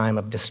God in time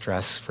of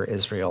distress for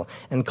Israel,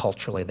 and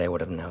culturally they would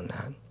have known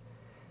that.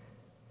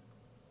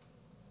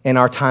 In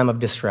our time of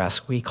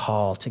distress, we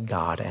call to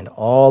God, and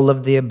all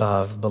of the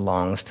above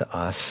belongs to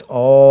us,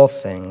 all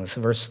things.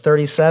 Verse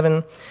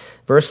 37,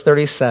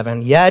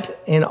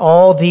 yet in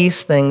all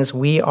these things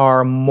we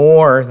are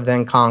more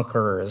than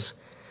conquerors.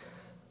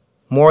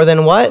 More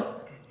than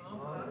what?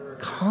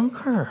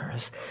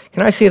 Conquerors.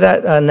 Can I see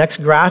that next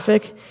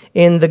graphic?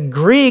 In the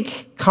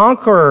Greek,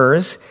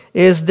 conquerors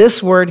is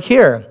this word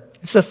here.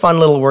 It's a fun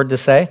little word to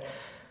say.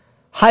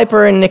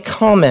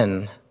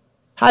 Hypernikomen.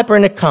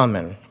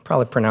 Hypernikomen.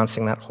 Probably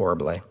pronouncing that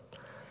horribly.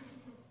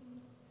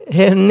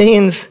 It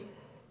means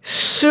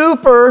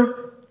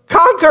super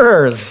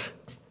conquerors.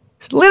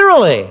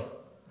 Literally.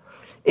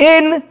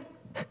 In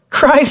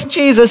Christ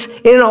Jesus,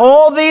 in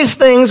all these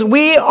things,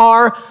 we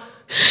are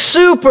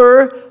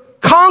super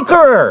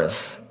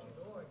conquerors.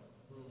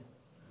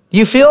 Do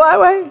you feel that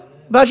way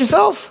about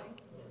yourself?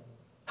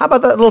 How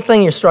about that little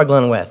thing you're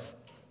struggling with?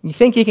 You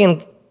think you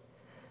can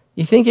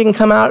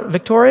come out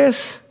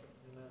victorious?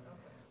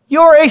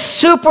 You're a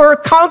super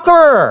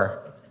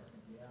conqueror.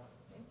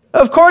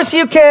 Of course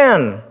you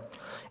can.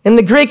 In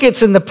the Greek,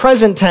 it's in the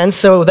present tense,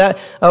 so that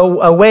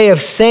a way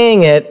of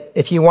saying it,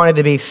 if you wanted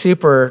to be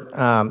super,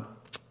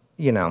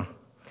 nerdy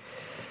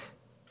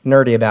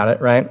about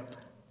it, right?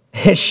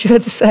 It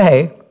should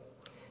say,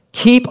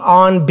 keep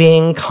on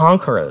being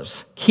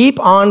conquerors. Keep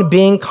on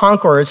being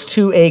conquerors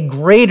to a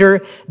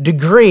greater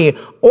degree,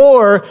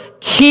 or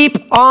keep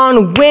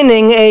on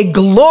winning a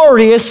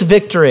glorious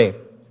victory.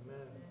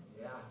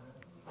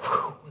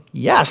 Whew.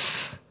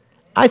 Yes,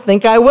 I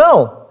think I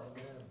will.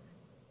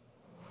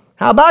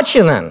 How about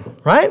you then,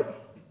 right?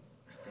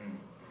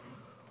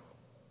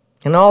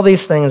 In all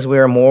these things, we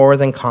are more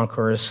than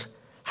conquerors.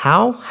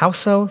 How? How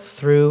so?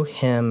 Through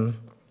him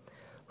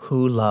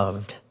who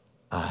loved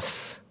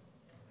us.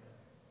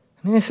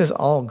 I mean, this is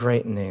all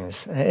great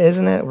news,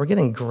 isn't it? We're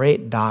getting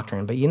great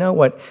doctrine. But you know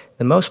what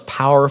the most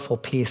powerful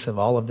piece of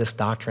all of this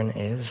doctrine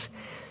is?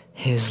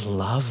 His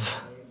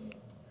love.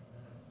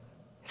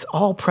 It's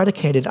all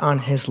predicated on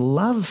his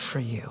love for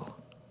you.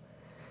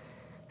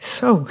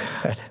 So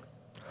good.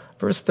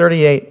 Verse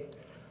 38,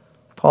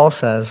 Paul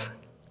says,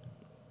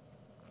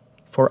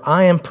 "For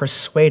I am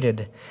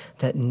persuaded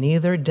that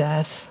neither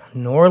death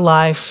nor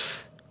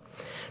life,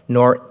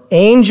 nor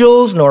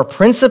angels, nor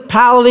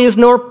principalities,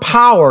 nor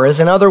powers."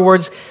 In other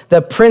words,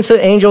 the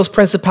angels,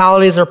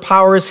 principalities, or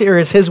powers here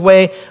is his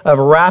way of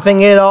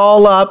wrapping it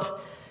all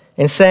up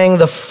and saying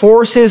the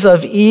forces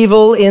of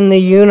evil in the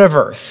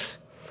universe.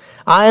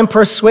 I am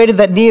persuaded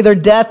that neither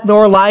death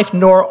nor life,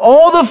 nor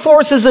all the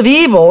forces of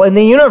evil in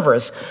the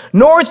universe,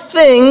 nor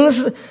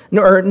things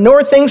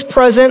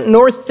present,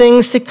 nor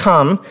things to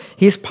come.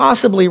 He's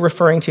possibly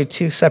referring to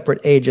two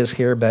separate ages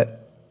here,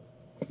 but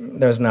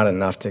there's not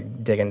enough to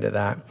dig into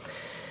that.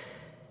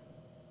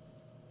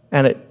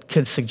 And it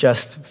could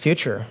suggest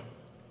future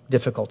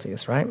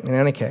difficulties, right? In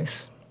any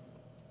case,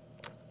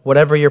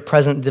 whatever your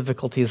present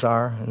difficulties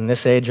are in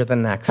this age or the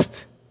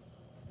next,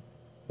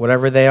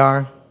 whatever they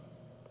are,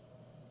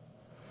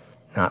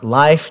 not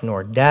life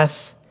nor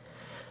death,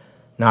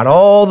 not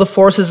all the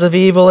forces of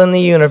evil in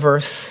the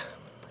universe.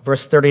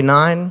 Verse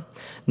 39,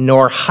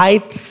 nor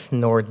height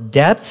nor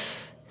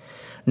depth,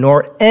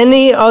 nor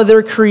any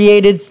other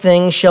created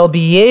thing shall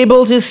be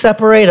able to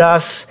separate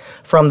us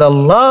from the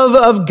love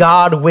of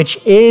God which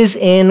is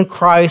in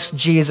Christ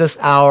Jesus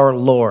our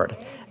Lord.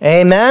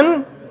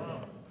 Amen?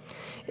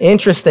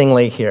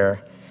 Interestingly here,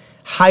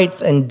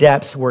 height and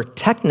depth were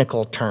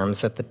technical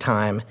terms at the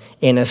time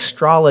in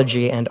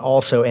astrology and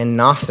also in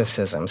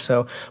Gnosticism.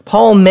 So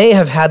Paul may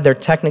have had their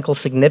technical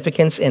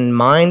significance in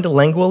mind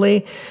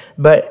lingually,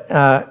 but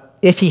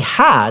if he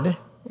had,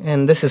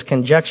 and this is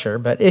conjecture,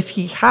 but if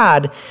he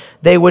had,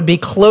 they would be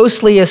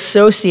closely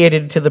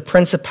associated to the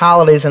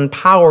principalities and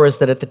powers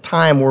that at the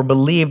time were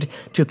believed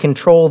to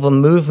control the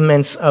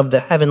movements of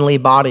the heavenly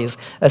bodies,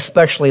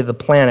 especially the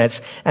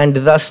planets, and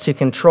thus to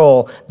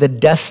control the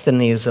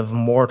destinies of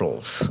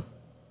mortals.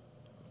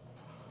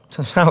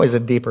 So it's always a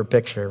deeper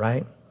picture,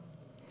 right?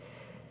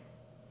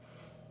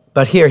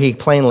 But here he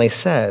plainly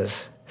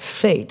says,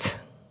 fate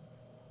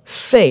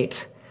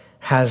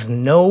has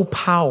no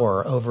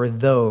power over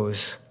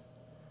those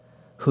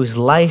whose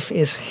life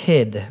is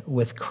hid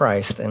with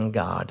Christ and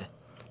God,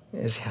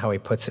 is how he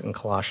puts it in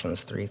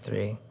Colossians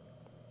 3:3.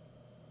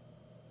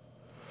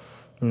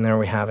 And there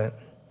we have it.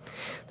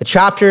 The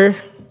chapter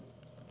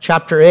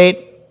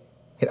 8,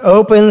 it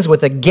opens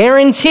with a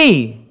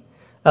guarantee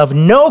of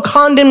no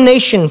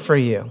condemnation for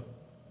you.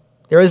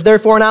 There is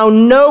therefore now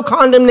no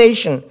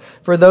condemnation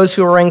for those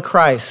who are in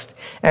Christ.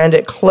 And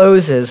it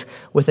closes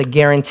with a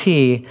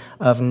guarantee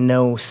of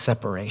no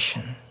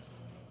separation.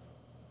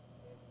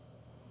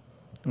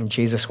 And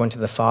Jesus went to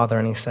the Father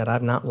and he said,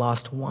 I've not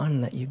lost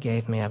one that you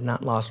gave me. I've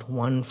not lost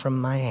one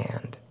from my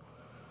hand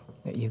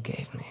that you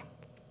gave me.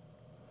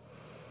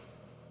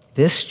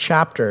 This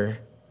chapter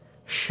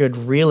should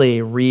really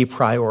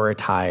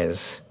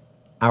reprioritize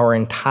our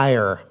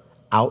entire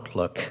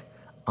outlook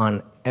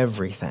on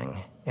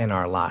everything in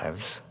our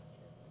lives.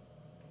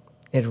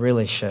 It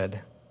really should.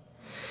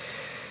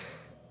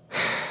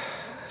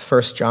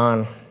 1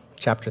 John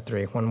chapter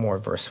 3, one more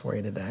verse for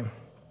you today.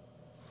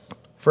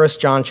 1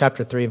 John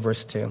chapter 3,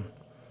 verse 2.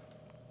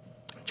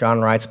 John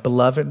writes,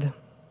 Beloved,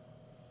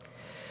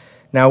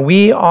 now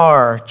we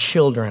are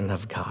children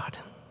of God.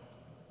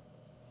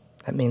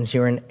 That means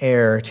you're an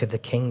heir to the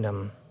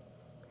kingdom.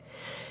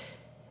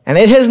 And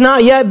it has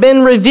not yet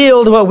been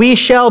revealed what we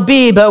shall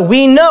be, but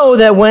we know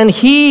that when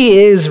he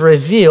is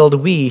revealed,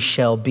 we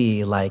shall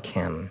be like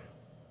him.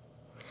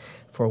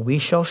 For we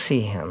shall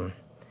see him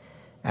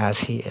as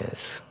he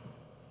is.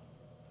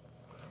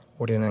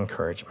 What an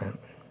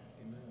encouragement.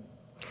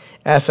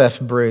 F.F.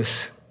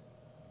 Bruce,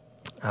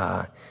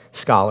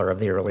 scholar of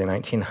the early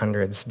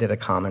 1900s, did a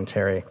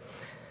commentary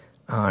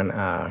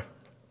on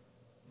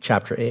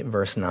chapter 8,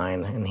 verse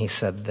 9, and he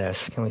said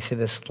this. Can we see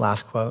this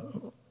last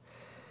quote?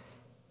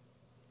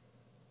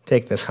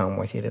 Take this home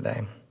with you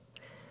today.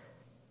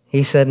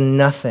 He said,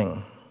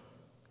 Nothing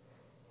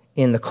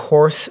in the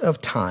course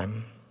of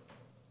time,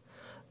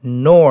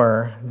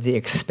 nor the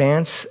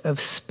expanse of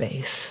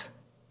space,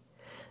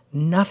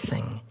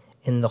 nothing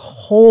in the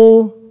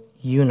whole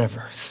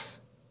universe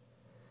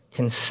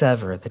can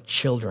sever the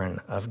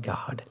children of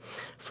God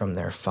from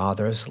their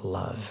Father's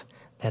love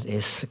that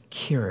is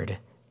secured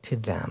to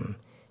them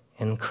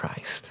in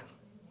Christ.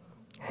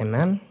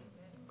 Amen?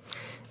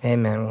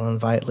 Amen. We'll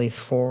invite Leith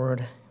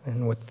forward,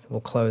 and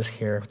we'll close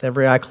here. With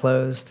every eye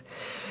closed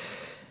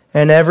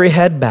and every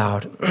head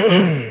bowed.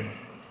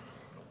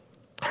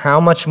 How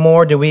much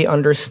more do we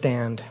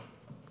understand,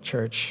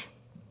 church?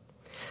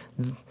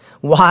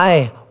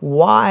 Why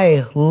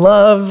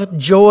love,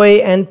 joy,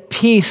 and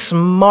peace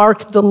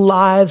mark the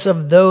lives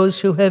of those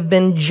who have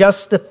been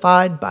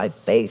justified by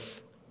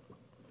faith?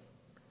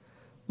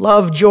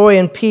 Love, joy,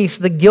 and peace,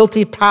 the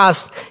guilty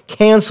past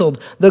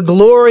canceled, the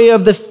glory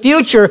of the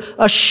future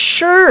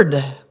assured,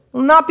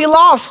 will not be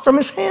lost from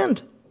his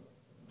hand.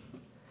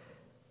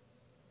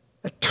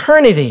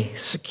 Eternity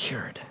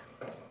secured.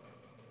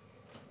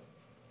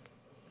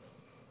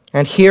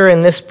 And here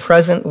in this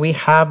present, we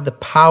have the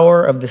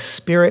power of the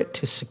Spirit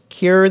to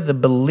secure the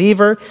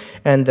believer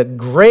and the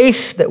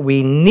grace that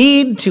we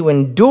need to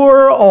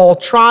endure all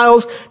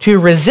trials, to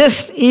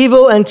resist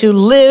evil, and to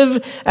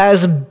live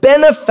as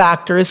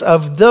benefactors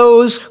of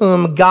those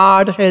whom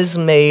God has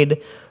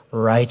made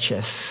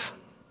righteous.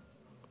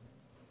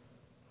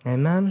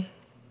 Amen?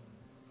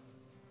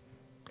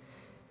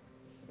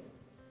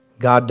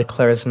 God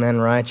declares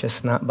men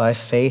righteous not by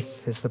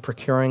faith as the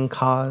procuring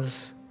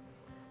cause,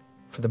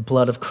 for the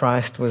blood of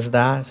Christ was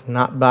that,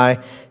 not by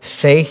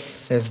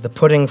faith as the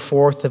putting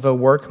forth of a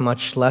work,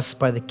 much less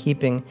by the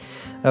keeping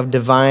of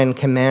divine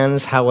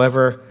commands,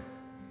 however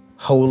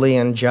holy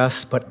and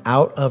just, but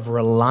out of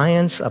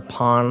reliance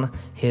upon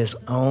his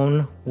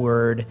own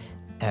word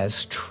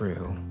as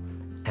true,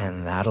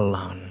 and that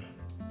alone.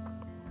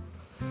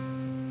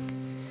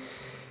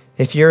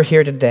 If you're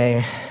here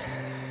today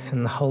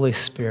and the Holy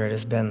Spirit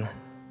has been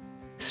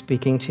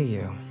speaking to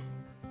you,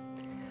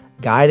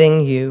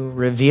 guiding you,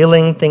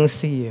 revealing things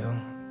to you,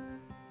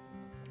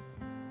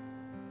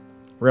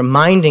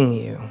 reminding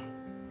you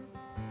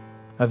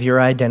of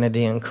your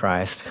identity in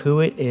Christ,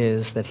 who it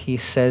is that he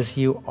says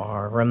you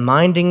are,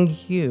 reminding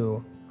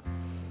you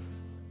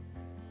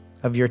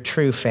of your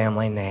true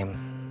family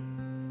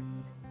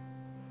name,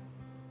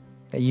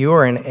 that you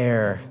are an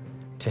heir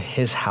to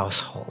his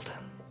household.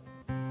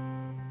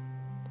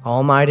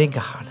 Almighty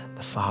God,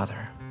 the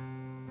Father,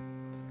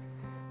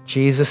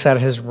 Jesus at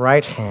his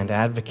right hand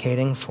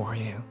advocating for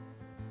you.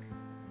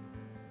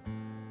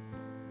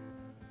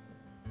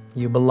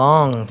 You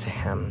belong to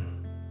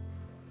him.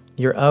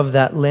 You're of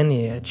that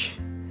lineage.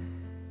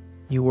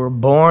 You were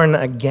born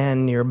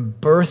again, your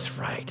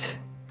birthright.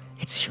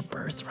 It's your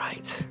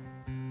birthright.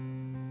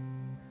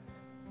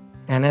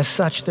 And as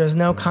such, there's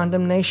no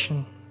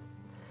condemnation.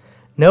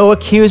 No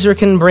accuser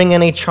can bring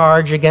any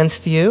charge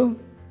against you.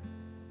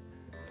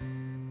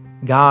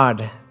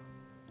 God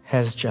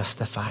has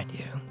justified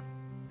you.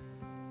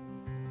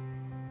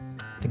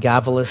 The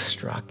gavel is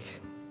struck.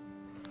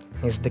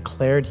 He's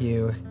declared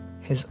you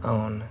his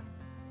own,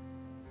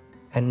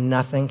 and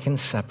nothing can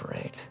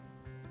separate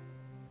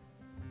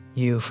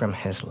you from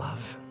his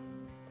love.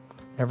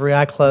 Every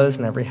eye closed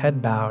and every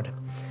head bowed.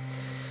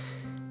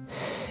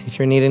 If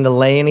you're needing to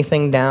lay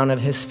anything down at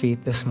his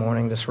feet this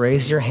morning, just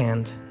raise your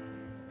hand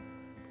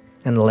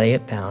and lay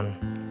it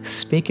down.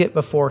 Speak it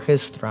before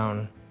his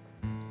throne.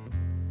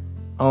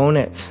 Own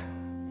it.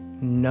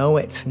 Know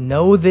it.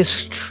 Know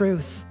this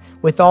truth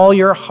with all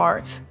your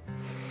heart.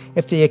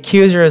 If the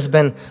accuser has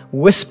been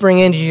whispering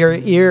into your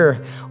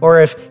ear,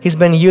 or if he's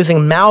been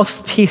using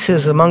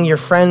mouthpieces among your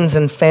friends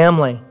and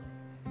family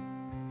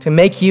to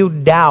make you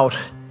doubt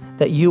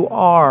that you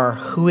are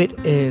who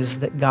it is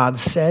that God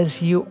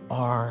says you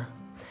are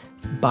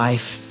by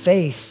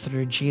faith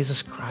through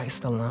Jesus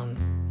Christ alone,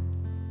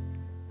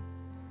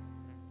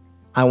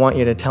 I want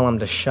you to tell him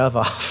to shove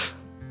off.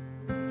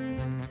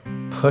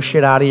 Push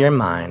it out of your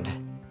mind.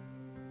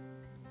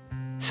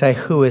 Say,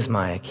 who is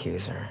my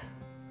accuser?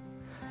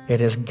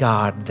 It is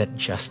God that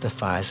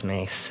justifies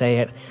me. Say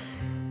it,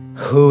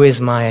 who is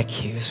my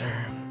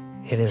accuser?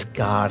 It is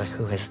God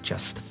who has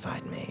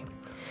justified me.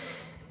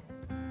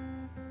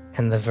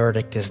 And the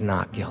verdict is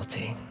not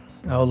guilty.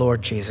 Oh,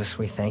 Lord Jesus,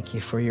 we thank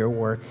you for your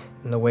work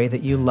and the way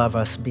that you love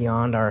us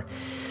beyond our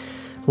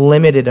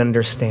limited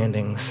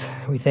understandings.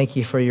 We thank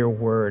you for your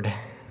word.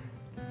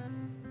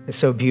 It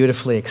so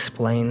beautifully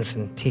explains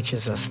and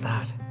teaches us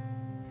that.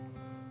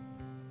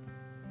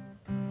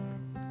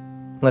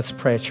 Let's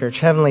pray, church.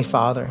 Heavenly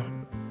Father,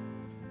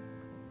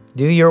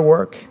 do your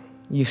work.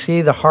 You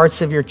see the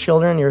hearts of your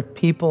children, your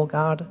people,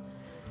 God,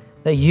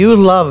 that you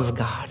love,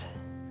 God.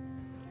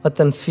 Let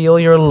them feel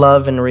your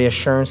love and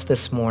reassurance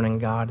this morning,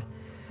 God.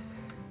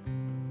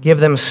 Give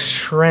them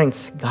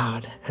strength,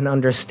 God, and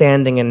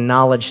understanding and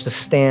knowledge to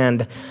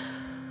stand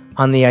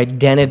on the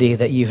identity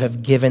that you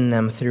have given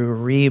them through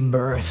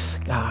rebirth,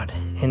 God,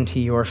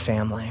 into your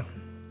family.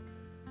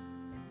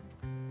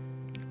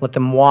 Let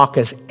them walk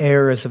as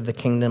heirs of the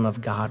kingdom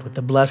of God with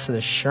the blessed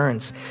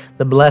assurance,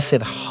 the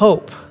blessed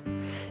hope,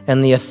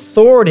 and the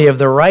authority of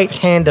the right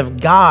hand of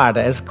God.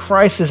 As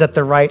Christ is at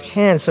the right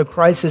hand, so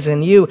Christ is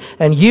in you,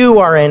 and you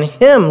are in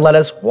him. Let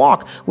us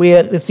walk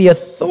with the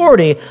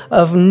authority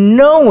of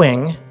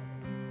knowing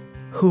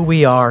who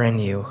we are in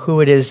you,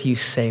 who it is you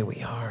say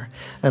we are.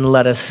 And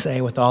let us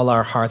say with all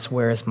our hearts,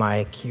 where is my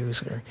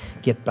accuser?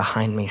 Get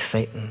behind me,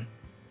 Satan.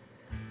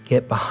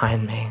 Get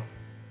behind me.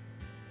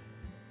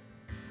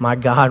 My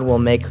God will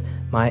make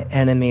my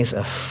enemies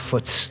a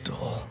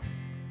footstool.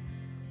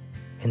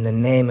 In the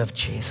name of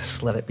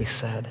Jesus, let it be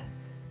said.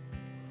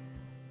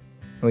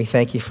 And we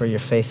thank you for your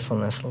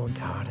faithfulness, Lord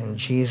God. In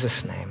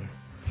Jesus' name,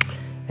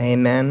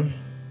 amen.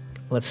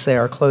 Let's say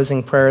our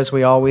closing prayer as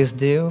we always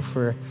do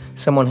for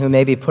someone who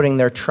may be putting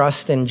their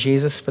trust in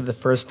Jesus for the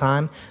first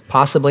time,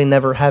 possibly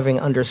never having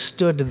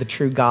understood the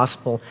true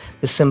gospel,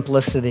 the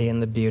simplicity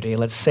and the beauty.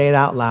 Let's say it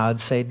out loud.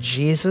 Say,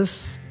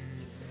 Jesus,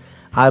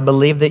 I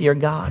believe that you're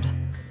God.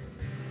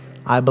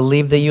 I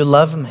believe that you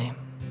love me,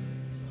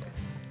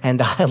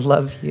 and I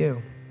love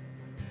you.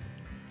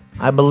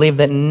 I believe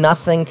that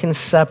nothing can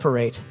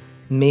separate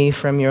me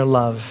from your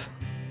love.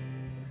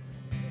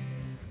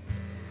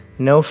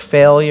 No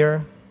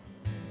failure,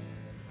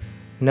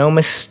 no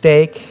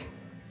mistake,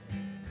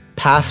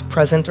 past,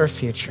 present, or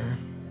future,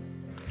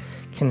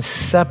 can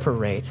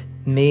separate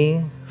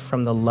me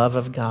from the love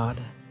of God.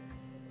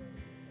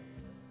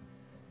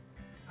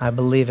 I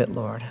believe it,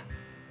 Lord.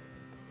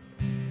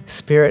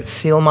 Spirit,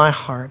 seal my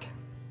heart.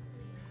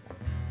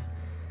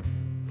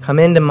 Come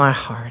into my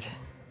heart.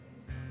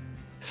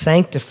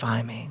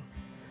 Sanctify me.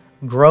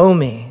 Grow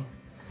me.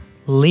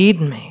 Lead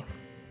me.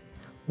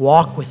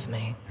 Walk with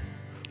me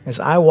as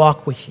I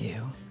walk with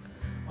you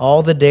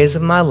all the days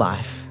of my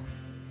life.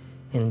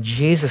 In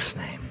Jesus'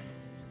 name.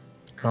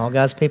 And all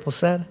God's people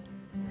said,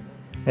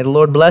 may the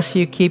Lord bless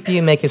you, keep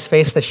you, make his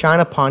face to shine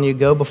upon you,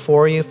 go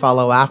before you,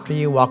 follow after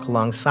you, walk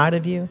alongside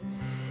of you.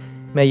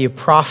 May you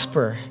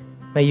prosper.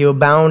 May you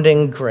abound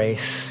in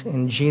grace.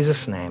 In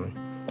Jesus' name,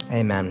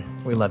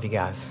 amen. We love you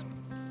guys.